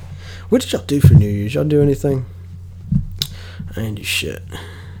 What did y'all do for New Year's? Y'all do anything? I didn't do shit.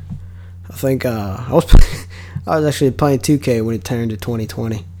 I think I was actually playing 2K when it turned to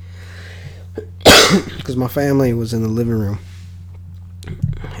 2020. Because my family was in the living room.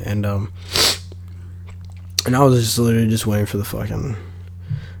 And I was just literally just waiting for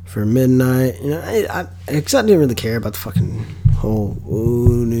for midnight. I didn't really care about the fucking whole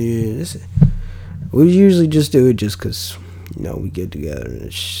New Year's. We usually just do it just because, we get together and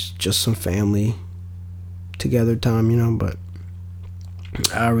it's just some family together time, but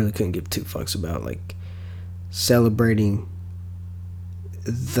I really couldn't give two fucks about like celebrating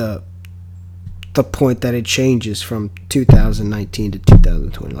the the point that it changes from 2019 to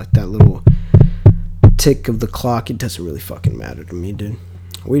 2020. Like that little tick of the clock, it doesn't really fucking matter to me, dude.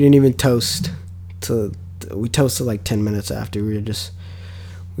 We didn't even toast we toasted like 10 minutes after. We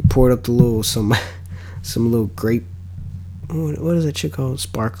poured up the some little grape, what is that shit called?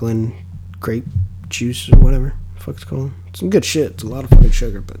 Sparkling grape juice or whatever the fuck it's called. Some good shit. It's a lot of fucking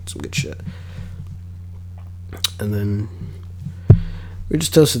sugar, but some good shit. And then we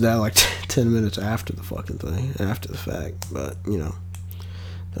just toasted that like 10 minutes after the fucking thing, after the fact. But, you know,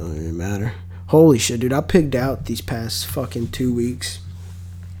 doesn't really matter. Holy shit, dude. I pigged out these past fucking 2 weeks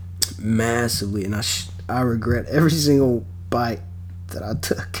massively, and I regret every single bite that I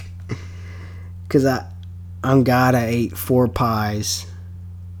took. Because on God, I ate 4 pies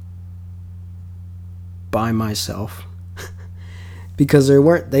by myself. Because they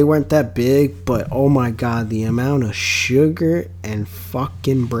weren't that big, but oh my God, the amount of sugar and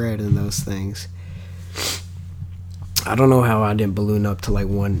fucking bread in those things. I don't know how I didn't balloon up to like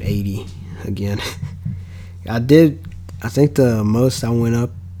 180 again. I think the most I went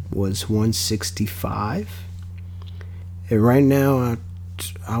up was 165. And right now,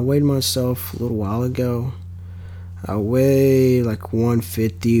 I weighed myself a little while ago. I weigh like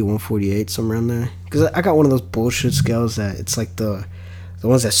 150, 148, somewhere around there. Because I got one of those bullshit scales that it's like the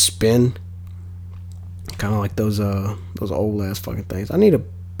ones that spin. Kind of like those old ass fucking things. I need to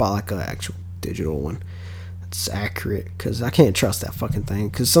buy like an actual digital one that's accurate. Because I can't trust that fucking thing.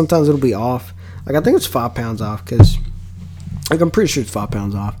 Because sometimes it'll be off. Like I think it's 5 pounds off. Because like I'm pretty sure it's 5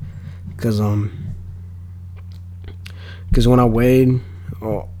 pounds off. Because when I weighed,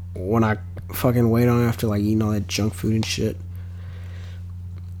 or when I fucking weighed on after like eating all that junk food and shit,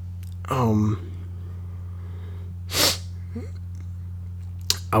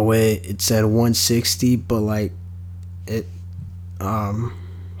 it said 160, but like it fuck,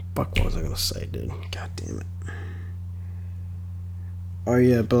 what was I gonna say, dude? God damn it. Oh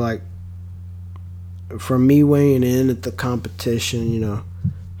yeah, but like for me weighing in at the competition, you know,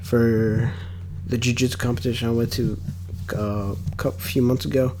 for the jiu-jitsu competition I went to a few months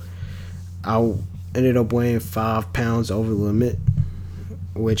ago, I ended up weighing 5 pounds over the limit,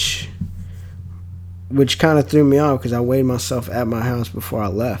 which kind of threw me off because I weighed myself at my house before I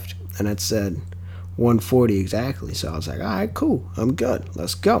left, and it said 140 exactly. So I was like, all right, cool, I'm good,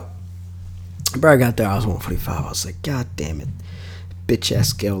 let's go. But I got there, I was 145. I was like, God damn it, bitch ass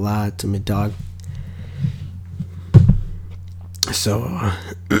scale lied to me, dog. So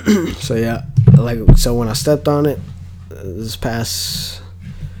yeah, so when I stepped on it this past,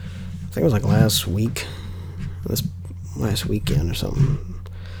 I think it was like last weekend or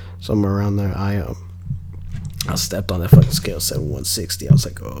somewhere around there, I stepped on that fucking scale, said 160. I was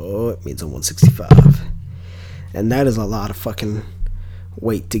like, oh, it means I'm 165, and that is a lot of fucking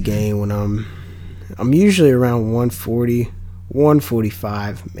weight to gain when I'm usually around 140,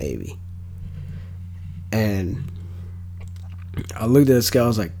 145 maybe. And I looked at the scale, I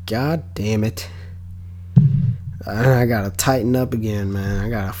was like, God damn it, I gotta tighten up again, man. I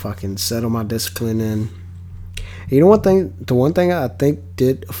gotta fucking settle my discipline in. You know what thing? The one thing I think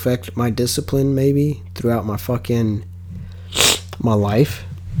did affect my discipline maybe throughout my fucking my life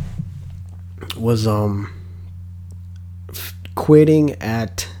was quitting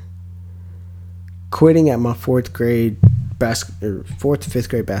at my 4th grade fourth to 5th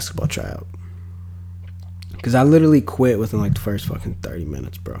grade basketball tryout. Because I literally quit within like the first fucking 30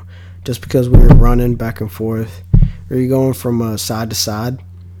 minutes, bro. Just because we were running back and forth. We were going from side to side.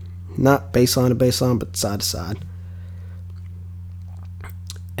 Not baseline to baseline, but side to side.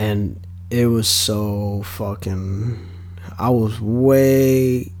 And it was so fucking... I was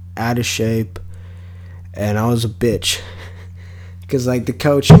way out of shape. And I was a bitch. Because like the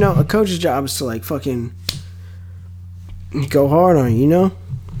coach, you know, a coach's job is to like fucking go hard on you, you know?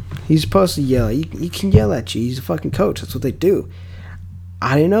 He's supposed to yell. He can yell at you. He's a fucking coach. That's what they do.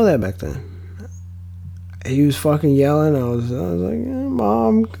 I didn't know that back then. He was fucking yelling. I was like,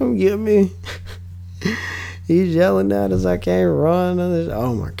 Mom, come get me. He's yelling at us. I can't run.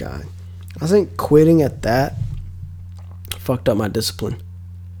 Oh my God. I think quitting at that fucked up my discipline.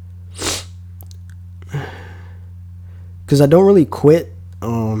 Because I don't really quit.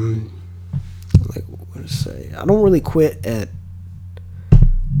 Like, what to say? I don't really quit at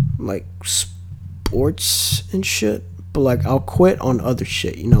like sports and shit, but like I'll quit on other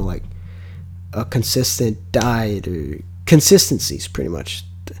shit, you know, like a consistent diet or consistencies. Pretty much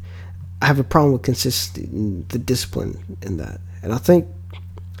I have a problem with consistency, the discipline in that. And I think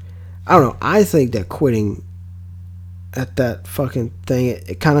that quitting at that fucking thing,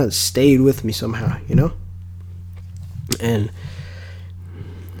 it kind of stayed with me somehow, you know. And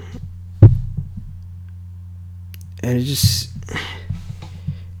And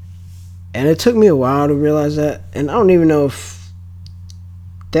it took me a while to realize that, and I don't even know if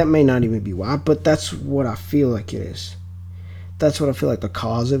that may not even be why, but that's what I feel like it is. That's what I feel like the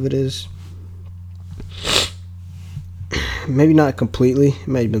cause of it is. Maybe not completely. It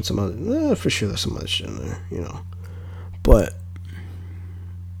may have been some other, for sure there's some other shit in there, But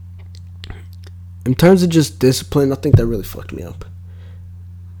in terms of just discipline, I think that really fucked me up.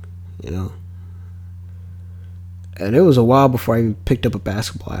 And it was a while before I even picked up a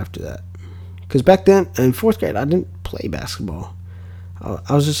basketball after that. Because back then, in 4th grade, I didn't play basketball.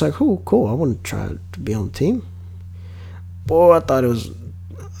 I was just like, cool, I want to try to be on the team. Boy, I thought it was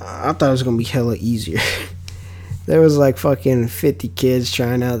going to be hella easier. There was like fucking 50 kids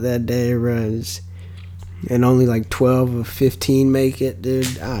trying out that day, runs. And only like 12 or 15 make it, dude.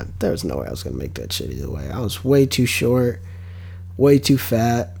 There was no way I was going to make that shit either way. I was way too short, way too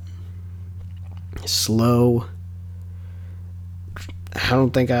fat, slow. I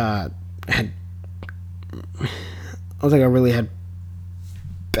don't think I really had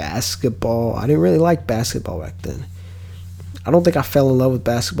basketball. I didn't really like basketball back then. I don't think I fell in love with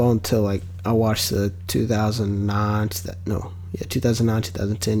basketball until like I watched the 2009-2010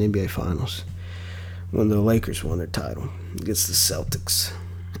 NBA Finals when the Lakers won their title against the Celtics.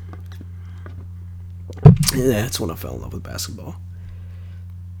 Yeah, that's when I fell in love with basketball.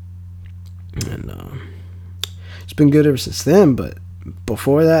 And it's been good ever since then, but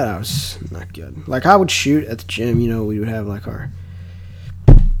before that, I was not good. Like, I would shoot at the gym, we would have like our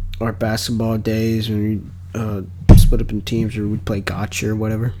basketball days when we split up in teams, or we'd play gotcha or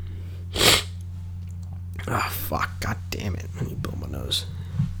whatever. Ah, fuck, god damn it. I need to blow my nose.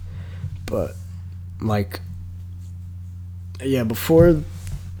 But, like, yeah, before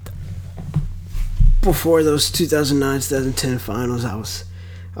those 2009-2010 finals, I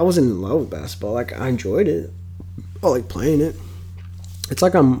wasn't in love with basketball. Like, I enjoyed it. I like playing it. It's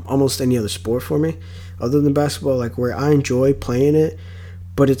like I'm almost any other sport for me, other than basketball. Like, where I enjoy playing it,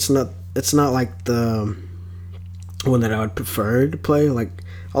 but it's not like the one that I would prefer to play. Like,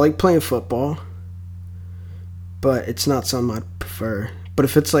 I like playing football, but it's not something I'd prefer. But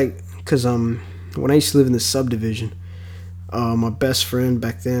if it's like, because when I used to live in this subdivision, my best friend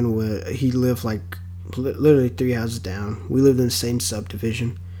back then, he lived like literally 3 houses down. We lived in the same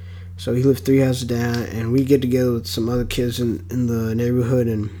subdivision. So he lived 3 houses down, and we get together with some other kids in the neighborhood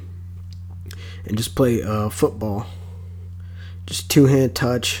and just play football. Just 2-hand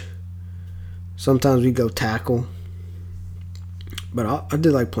touch. Sometimes we go tackle. But I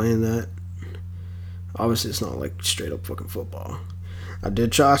did like playing that. Obviously, it's not like straight up fucking football. I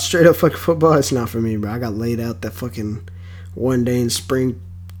did try straight up fucking football. It's not for me, bro. I got laid out that fucking one day in spring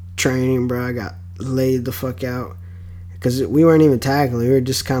training, bro. I got laid the fuck out. Because we weren't even tackling. We were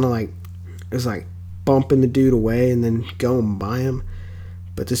just kind of like, it was like bumping the dude away and then going by him.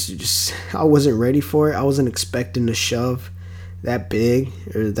 But this is just, I wasn't ready for it. I wasn't expecting to shove that big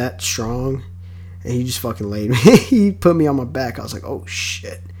or that strong. And he just fucking laid me. He put me on my back. I was like, oh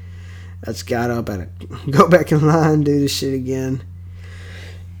shit. That's got up. I had to go back in line, do this shit again.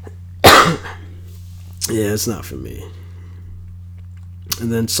 Yeah, it's not for me.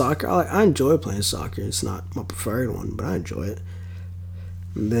 And then soccer, I enjoy playing soccer. It's not my preferred one, but I enjoy it.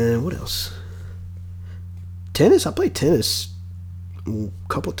 And then what else? Tennis. I played tennis a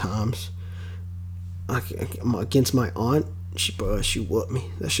couple times. Against my aunt. She whooped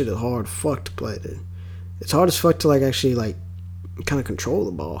me. That shit is hard as fuck to play, dude. It's hard as fuck to like actually like kind of control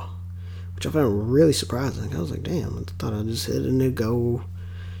the ball, which I found really surprising. I was like, damn, I thought I just hit it and it go,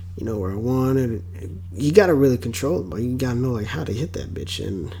 where I wanted. You gotta really control it, but you gotta know like how to hit that bitch,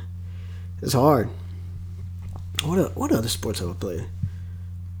 and it's hard. What other sports have I played?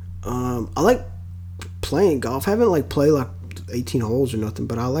 I like playing golf. I haven't like played like 18 holes or nothing,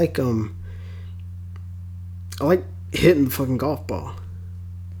 but I like hitting the fucking golf ball.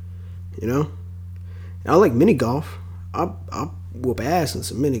 And I like mini golf. I'll whoop ass in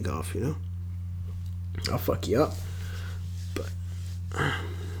some mini golf. I'll fuck you up. But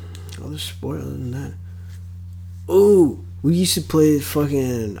other sport other than that. Ooh, we used to play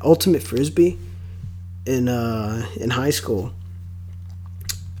fucking ultimate frisbee in high school.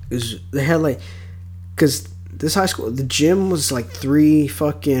 They had like, cause this high school, the gym was like 3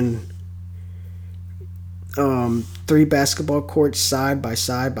 basketball courts side by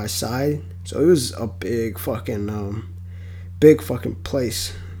side by side. So it was a big fucking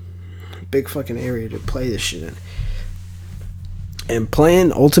place, big fucking area to play this shit in. And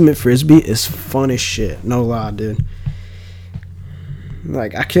playing ultimate frisbee is fun as shit. No lie, dude.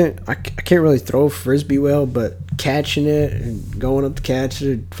 Like I can't really throw a frisbee well, but catching it and going up to catch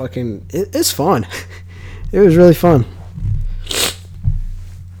it, it's fun. It was really fun.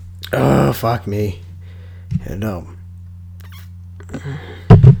 Oh, fuck me. And,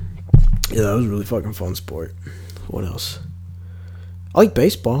 yeah, that was a really fucking fun sport. What else? I like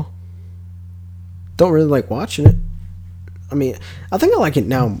baseball. Don't really like watching it. I mean, I think I like it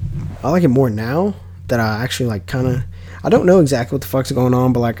now. I like it more now that I actually, like, kind of... I don't know exactly what the fuck's going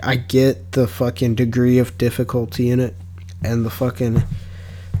on, but, like, I get the fucking degree of difficulty in it. And the fucking...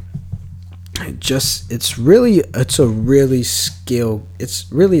 It's really a skill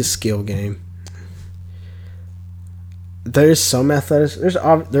game. There's some athletics.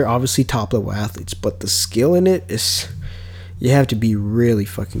 They're obviously top level athletes, but the skill in it is, you have to be really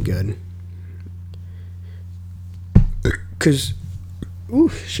fucking good. Cause,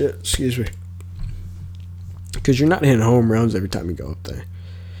 excuse me. Cause you're not hitting home runs every time you go up there.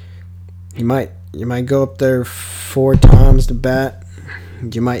 You might go up there 4 times to bat.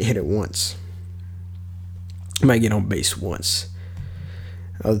 You might hit it once. You might get on base once.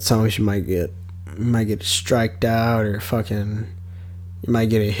 Other times you might get striked out, or fucking you might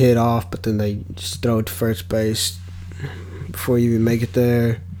get a hit off, but then they just throw it to first base before you even make it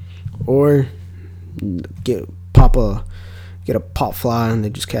there, or get a pop fly and they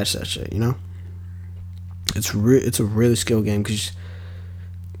just catch that shit. You know, it's a really skill game, because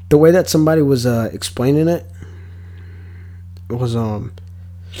the way that somebody was explaining it was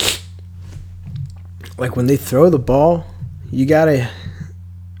like when they throw the ball, you gotta,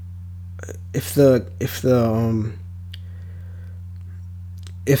 if the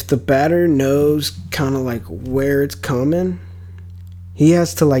batter knows kind of like where it's coming, he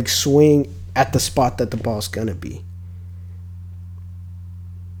has to like swing at the spot that the ball's gonna be.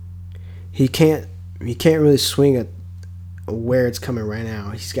 He can't really swing at where it's coming right now.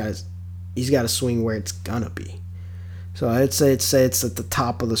 He's got to swing where it's gonna be. So I'd say it's at the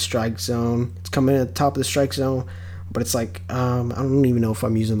top of the strike zone. It's coming at the top of the strike zone, but it's like, I don't even know if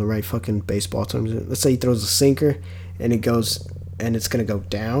I'm using the right fucking baseball terms. Let's say he throws a sinker and it's gonna go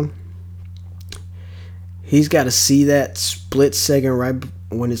down. He's got to see that split second right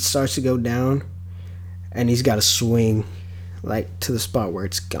when it starts to go down, and he's got to swing like to the spot where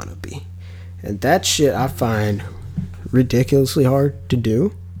it's gonna be. And that shit I find ridiculously hard to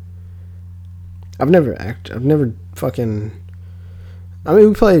do. I've never fucking... I mean,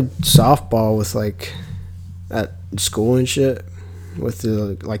 we played softball with, like, at school and shit, with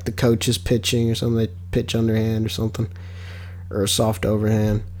the coaches pitching or something. They pitch underhand or something, or a soft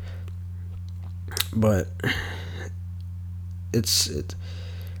overhand. But it's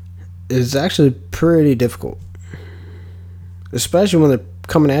actually pretty difficult, especially when they're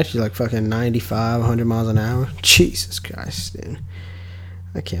coming at you like fucking 95, 100 miles an hour. Jesus Christ, dude.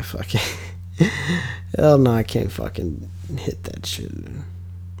 I can't fucking... Hell no, I can't fucking hit that shit.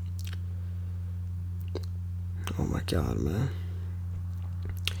 Oh my god, man.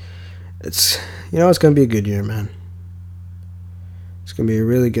 It's gonna be a good year, man. It's gonna be a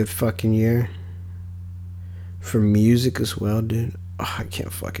really good fucking year for music as well, dude. Oh, I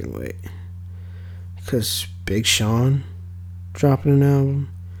can't fucking wait. Because Big Sean dropping an album,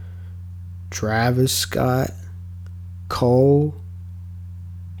 Travis Scott, Cole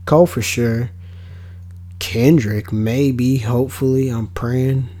for sure, Kendrick maybe, hopefully. I'm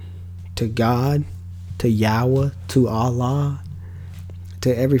praying to God, to Yahweh, to Allah,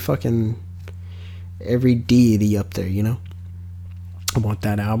 to every deity up there, you know. I want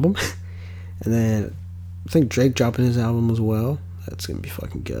that album. And then I think Drake dropping his album as well. That's gonna be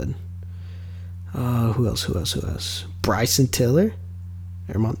fucking good. Who else? Bryson Tiller?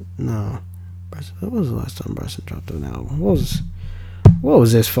 No. Bryson, when was the last time Bryson dropped an album? What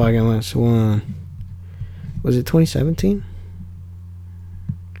was this fucking last one? Was it 2017?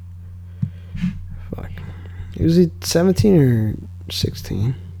 Fuck. Was it 17 or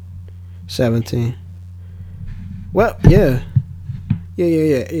 16? 17. Well, yeah.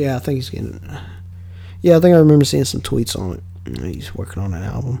 Yeah, I think he's getting... Yeah, I think I remember seeing some tweets on it. He's working on an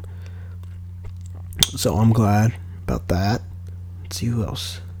album. So I'm glad about that. Let's see who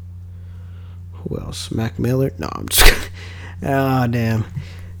else. Mac Miller? No, I'm just kidding. Ah, damn.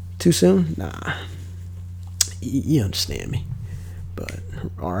 Too soon? Nah. You understand me. But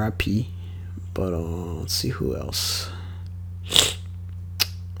R.I.P. But let's see who else.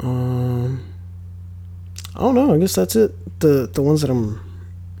 I don't know. I guess that's it. The ones that I'm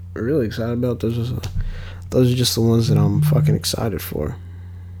really excited about. Those are just the ones that I'm fucking excited for.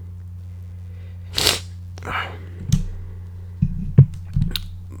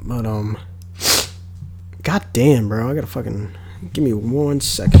 But god damn, bro. I gotta fucking... Give me 1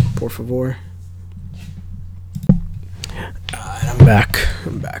 second, por favor. I'm back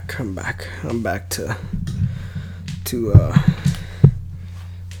to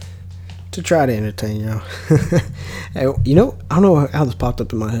to try to entertain y'all. Hey, you know, I don't know how this popped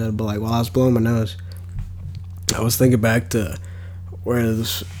up in my head, but like while I was blowing my nose, I was thinking back to where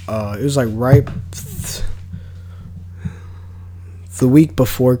this it was like right the week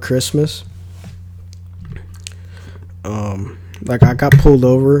before Christmas. Like I got pulled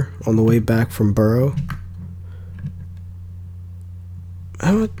over on the way back from Burrow.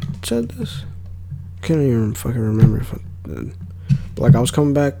 Have I said this? Can't even fucking remember if I did. But like I was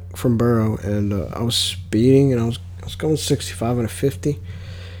coming back from Burrow and I was speeding and I was going 65 and a 50.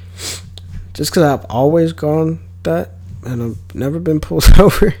 Just because I've always gone that and I've never been pulled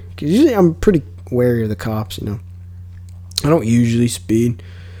over. Because usually I'm pretty wary of the cops, you know. I don't usually speed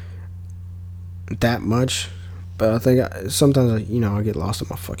that much. But I think sometimes, I get lost in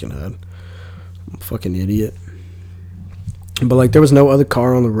my fucking head. I'm a fucking idiot. But, like, there was no other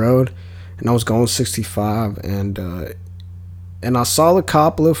car on the road, and I was going 65, and I saw the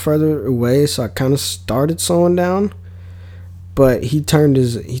cop a little further away, so I kind of started slowing down. But he turned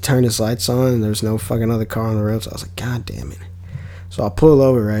his lights on, and there's no fucking other car on the road, so I was like, God damn it. So I pull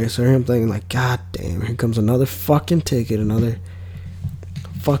over, right? So I'm thinking, like, God damn, here comes another fucking ticket, another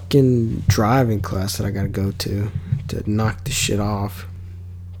fucking driving class that I gotta go to knock this shit off.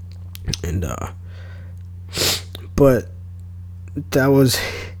 And but that was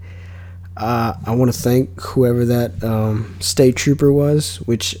I want to thank whoever that state trooper was,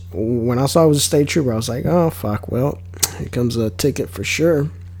 which when I saw it was a state trooper I was like, oh fuck, well here comes a ticket for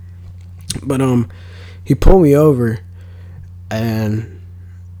sure. But he pulled me over and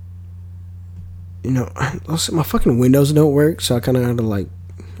my fucking windows don't work, so I kind of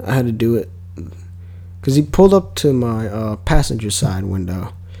had to do it because he pulled up to my passenger side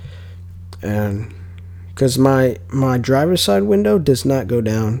window, and because my driver's side window does not go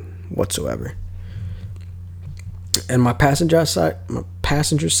down whatsoever, and my passenger side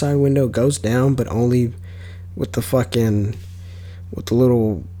window goes down, but only with the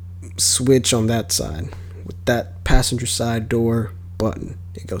little switch on that side, with that passenger side door button,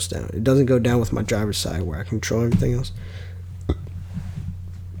 it goes down. It doesn't go down with my driver's side where I control everything else.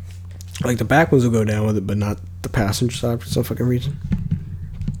 Like, the back ones will go down with it, but not the passenger side for some fucking reason.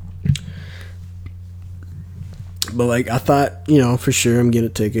 But, like, I thought, for sure I'm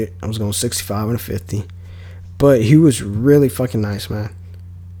getting a ticket. I was going 65 and a 50. But he was really fucking nice, man.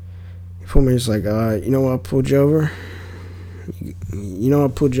 He pulled me, he's like, you know what I pulled you over? You know I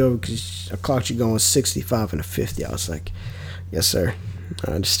pulled you over because I clocked you going 65 and a 50. I was like, yes, sir.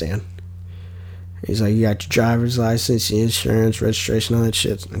 I understand. He's like, you got your driver's license, your insurance, registration, all that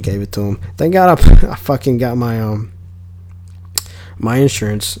shit. I gave it to him. Thank God I fucking got my my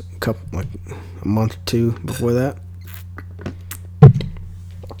insurance a month or two before that.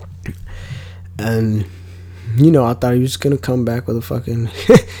 And I thought he was gonna come back with a fucking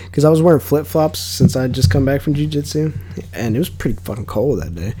because I was wearing flip-flops since I just come back from jiu-jitsu, and it was pretty fucking cold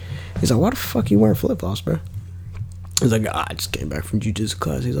that day. He's like, why the fuck are you wearing flip-flops, bro? He's like, I just came back from jiu-jitsu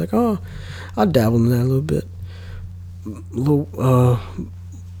class. He's like, oh, I dabbled in that a little bit.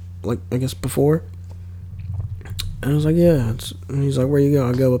 I guess before. And I was like, yeah. And he's like, where you go?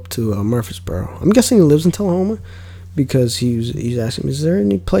 I go up to Murfreesboro. I'm guessing he lives in Tullahoma because he's asking me, is there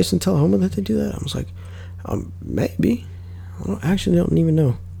any place in Tullahoma that they do that? I was like, maybe. I actually don't even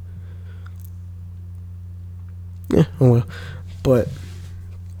know. Yeah, oh well. But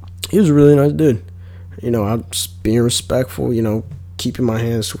he was a really nice dude. I'm just being respectful, keeping my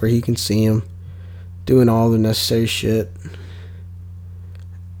hands to where he can see him, doing all the necessary shit,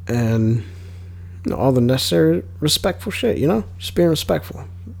 and all the necessary respectful shit, just being respectful,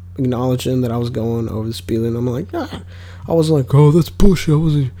 acknowledging that I was going over the speed limit. I'm like, nah, I wasn't like, oh, that's bullshit. I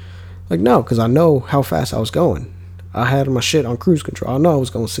wasn't like, no, because I know how fast I was going. I had my shit on cruise control. I know I was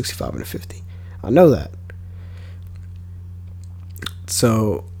going 65 and a 50. I know that.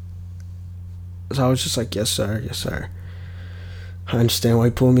 So I was just like, yes, sir. Yes, sir. I understand why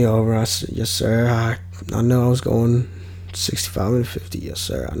you pulled me over. I said, yes, sir. I know I was going 65 and 50. Yes,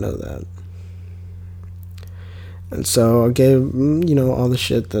 sir. I know that. And so I gave him, all the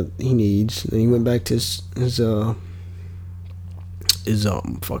shit that he needs. And he went back to his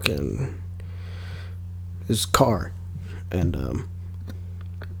car. And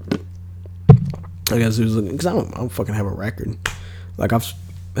I guess he was looking, because I don't fucking have a record. Like, I've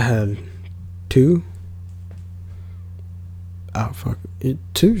had 3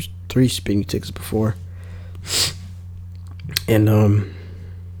 speeding tickets before, and I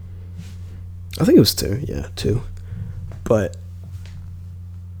think it was 2, yeah, 2. But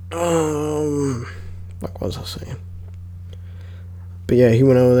what was I saying? But yeah, he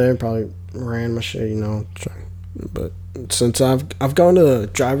went over there and probably ran my shit, But since I've gone to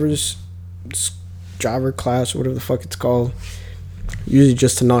driver class or whatever the fuck it's called, usually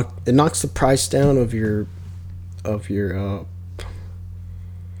just to knocks the price down of your of your uh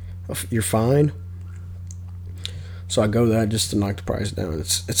of your fine. So I go that just to knock the price down.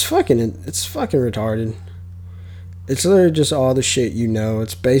 It's fucking retarded. It's literally just all the shit you know.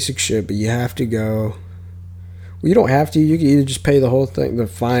 It's basic shit, but you have to go. Well, you don't have to. You can either just pay the whole thing, the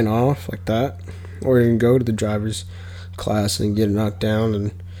fine off like that, or you can go to the driver's class and get it knocked down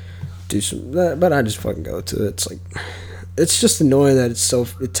and do some. But I just fucking go to it. It's like, it's just annoying that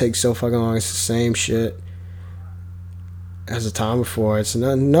it takes so fucking long. It's the same shit as the time before. It's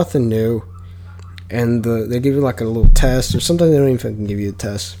nothing new, and they give you like a little test, or sometimes they don't even fucking give you a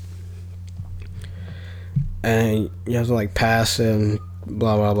test, and you have to like pass it and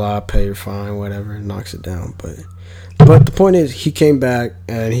blah blah blah, pay your fine, whatever, and knocks it down. But the point is, he came back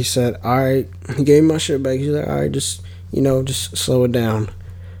and he said, all right, he gave me my shit back. He's like, all right, just slow it down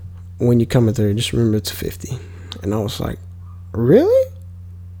when you come through. Just remember it's 50. And I was like, really?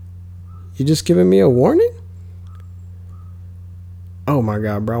 You just giving me a warning? Oh my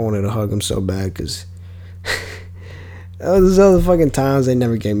god, bro, I wanted to hug him so bad, because those other fucking times they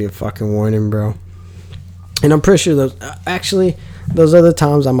never gave me a fucking warning, bro. And I'm pretty sure those other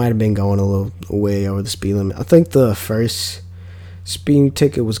times I might have been going a little way over the speed limit. I think the first speeding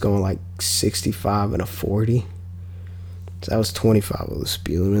ticket was going like 65 and a 40. So that was 25 of the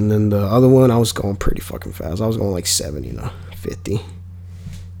speed limit. And then the other one, I was going pretty fucking fast. I was going like 70 and a 50.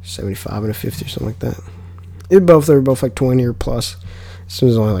 75 and a 50 or something like that. They were both like 20 or plus. This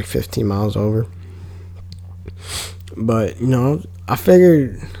was only like 15 miles over. But, I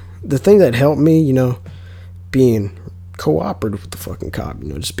figured the thing that helped me, being cooperative with the fucking cop,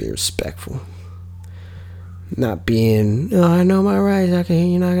 just being respectful, not being, I know my rights, okay,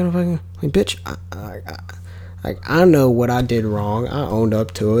 you're not gonna fucking, like, bitch, I know what I did wrong. I owned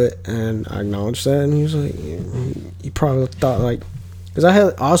up to it and I acknowledged that. And he was like, he probably thought, like, because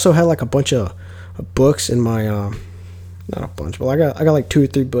I also had like a bunch of books in my not a bunch, but I got like 2 or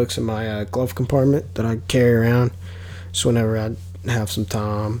 3 books in my glove compartment that I carry around, so whenever I have some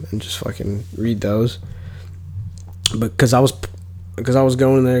time and just fucking read those. But because I was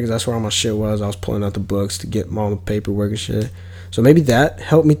going there, because that's where all my shit was, I was pulling out the books to get all the paperwork and shit. So maybe that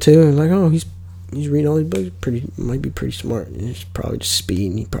helped me too. And like, oh, he's reading all these books. Might be pretty smart. He's probably just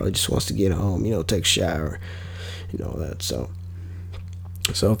speeding. He probably just wants to get home, take a shower, all that. So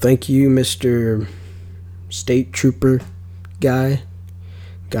thank you, Mr. State Trooper guy.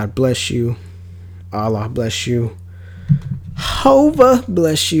 God bless you. Allah bless you. Hova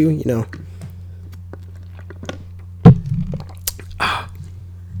bless you.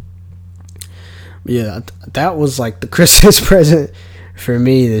 Yeah, that was like the Christmas present for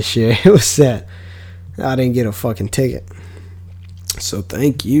me this year. It was that I didn't get a fucking ticket. So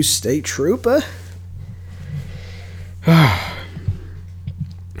thank you, State Trooper. But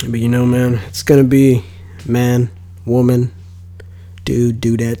man, it's gonna be man, woman,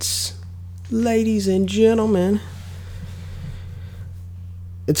 dudettes, ladies and gentlemen.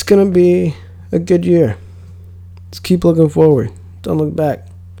 It's gonna be a good year. Let's keep looking forward. Don't look back.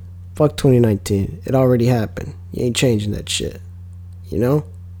 Fuck 2019. It already happened. You ain't changing that shit.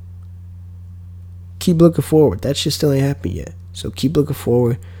 Keep looking forward. That shit still ain't happened yet. So keep looking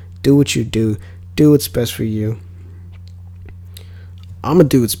forward. Do what you do. Do what's best for you. I'm gonna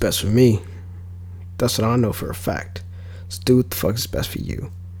do what's best for me. That's what I know for a fact. Let's do what the fuck is best for you.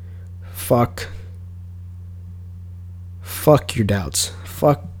 Fuck your doubts.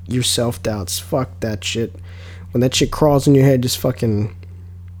 Fuck your self-doubts. Fuck that shit. When that shit crawls in your head, just fucking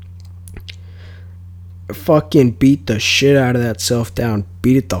beat the shit out of that self-doubt.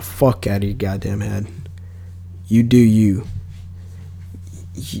 Beat it the fuck out of your goddamn head. You do you.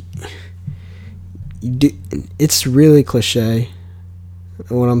 You do. It's really cliche.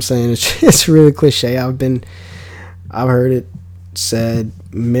 What I'm saying is, it's really cliche. I've heard it said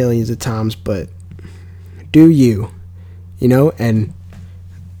millions of times, but do you, and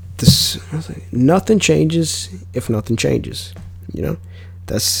this, nothing changes if nothing changes,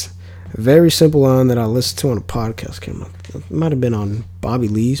 that's a very simple line that I listened to on a podcast. It might have been on Bobby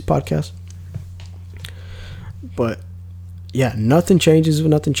Lee's podcast, but yeah, nothing changes if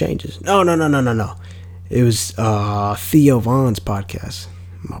nothing changes. No. It was Theo Vaughn's podcast.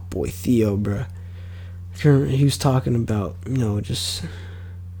 My boy Theo, bruh. He was talking about, just,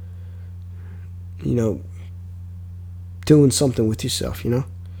 doing something with yourself,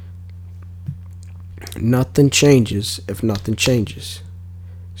 Nothing changes if nothing changes.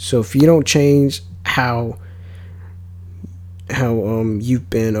 So if you don't change how you've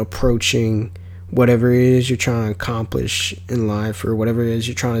been approaching whatever it is you're trying to accomplish in life, or whatever it is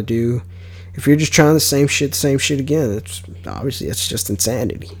you're trying to do. If you're just trying the same shit again, it's just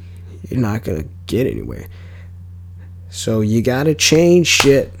insanity. You're not gonna get anywhere. So you gotta change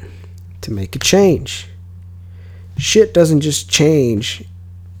shit to make a change. Shit doesn't just change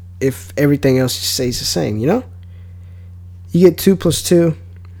if everything else stays the same, you know? You get 2 plus 2,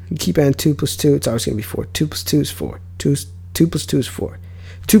 you keep adding 2 plus 2, it's always gonna be 4. 2 plus 2 is 4. 2 plus 2 is 4.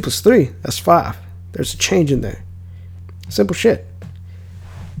 2 plus 3, that's 5. There's a change in there. Simple shit.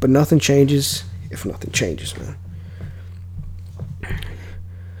 But nothing changes if nothing changes, man.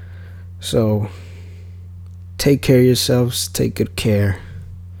 So, take care of yourselves. Take good care.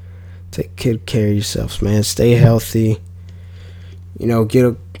 Take good care of yourselves, man. Stay healthy. You know,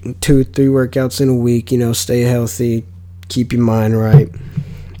 get 2 or 3 workouts in a week. You know, stay healthy. Keep your mind right.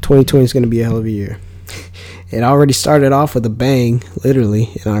 2020 is going to be a hell of a year. It already started off with a bang,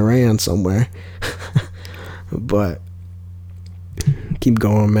 literally, in Iran somewhere. But keep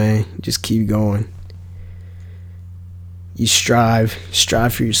going, man. Just keep going. You strive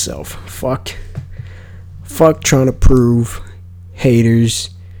for yourself. Fuck trying to prove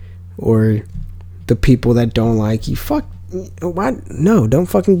haters or the people that don't like you. Why? No, don't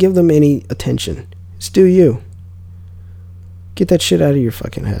fucking give them any attention. Just do you. Get that shit out of your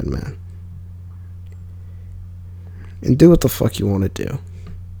fucking head, man. And do what the fuck you want to do.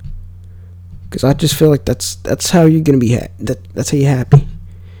 Because I just feel like that's how you're gonna be that's how you're happy.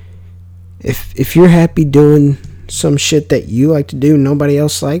 If you're happy doing some shit that you like to do nobody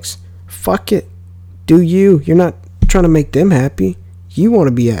else likes, fuck it. Do you. You're not trying to make them happy. You want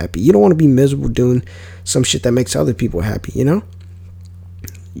to be happy. You don't want to be miserable doing some shit that makes other people happy, you know?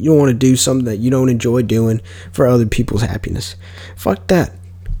 You don't want to do something that you don't enjoy doing for other people's happiness. Fuck that.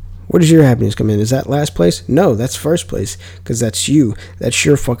 Where does your happiness come in? Is that last place? No, that's first place. Because that's you. That's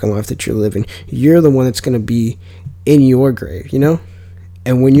your fucking life that you're living. You're the one that's going to be in your grave, you know?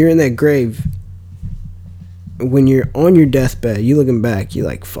 And when you're in that grave, when you're on your deathbed, you looking back, you're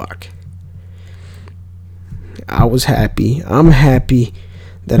like, fuck. I was happy. I'm happy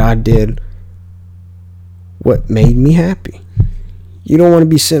that I did what made me happy. You don't want to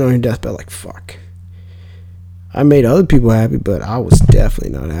be sitting on your deathbed like, fuck. I made other people happy, but I was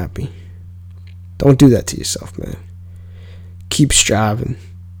definitely not happy. Don't do that to yourself, man. Keep striving.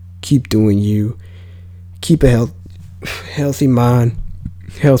 Keep doing you. Keep a healthy mind,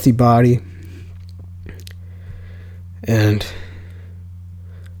 healthy body. And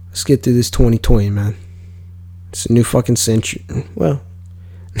let's get through this 2020, man. It's a new fucking century. Well,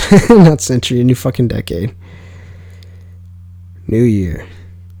 not century, a new fucking decade. New year.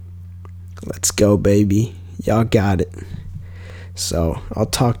 Let's go, baby. Y'all got it. So I'll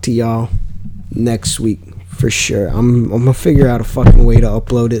talk to y'all next week for sure. I'm gonna figure out a fucking way to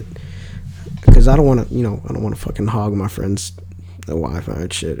upload it, because I don't want to fucking hog my friends the Wi-Fi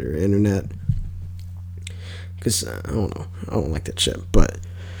and shit or internet, because I don't know, I don't like that shit. But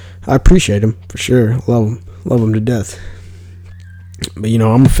I appreciate them for sure. Love them to death. But I'm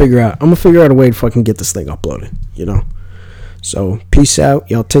gonna figure out a way to fucking get this thing uploaded. So peace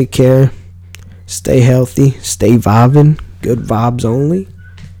out. Y'all take care. Stay healthy. Stay vibing. Good vibes only.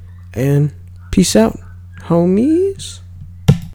 And peace out, homies.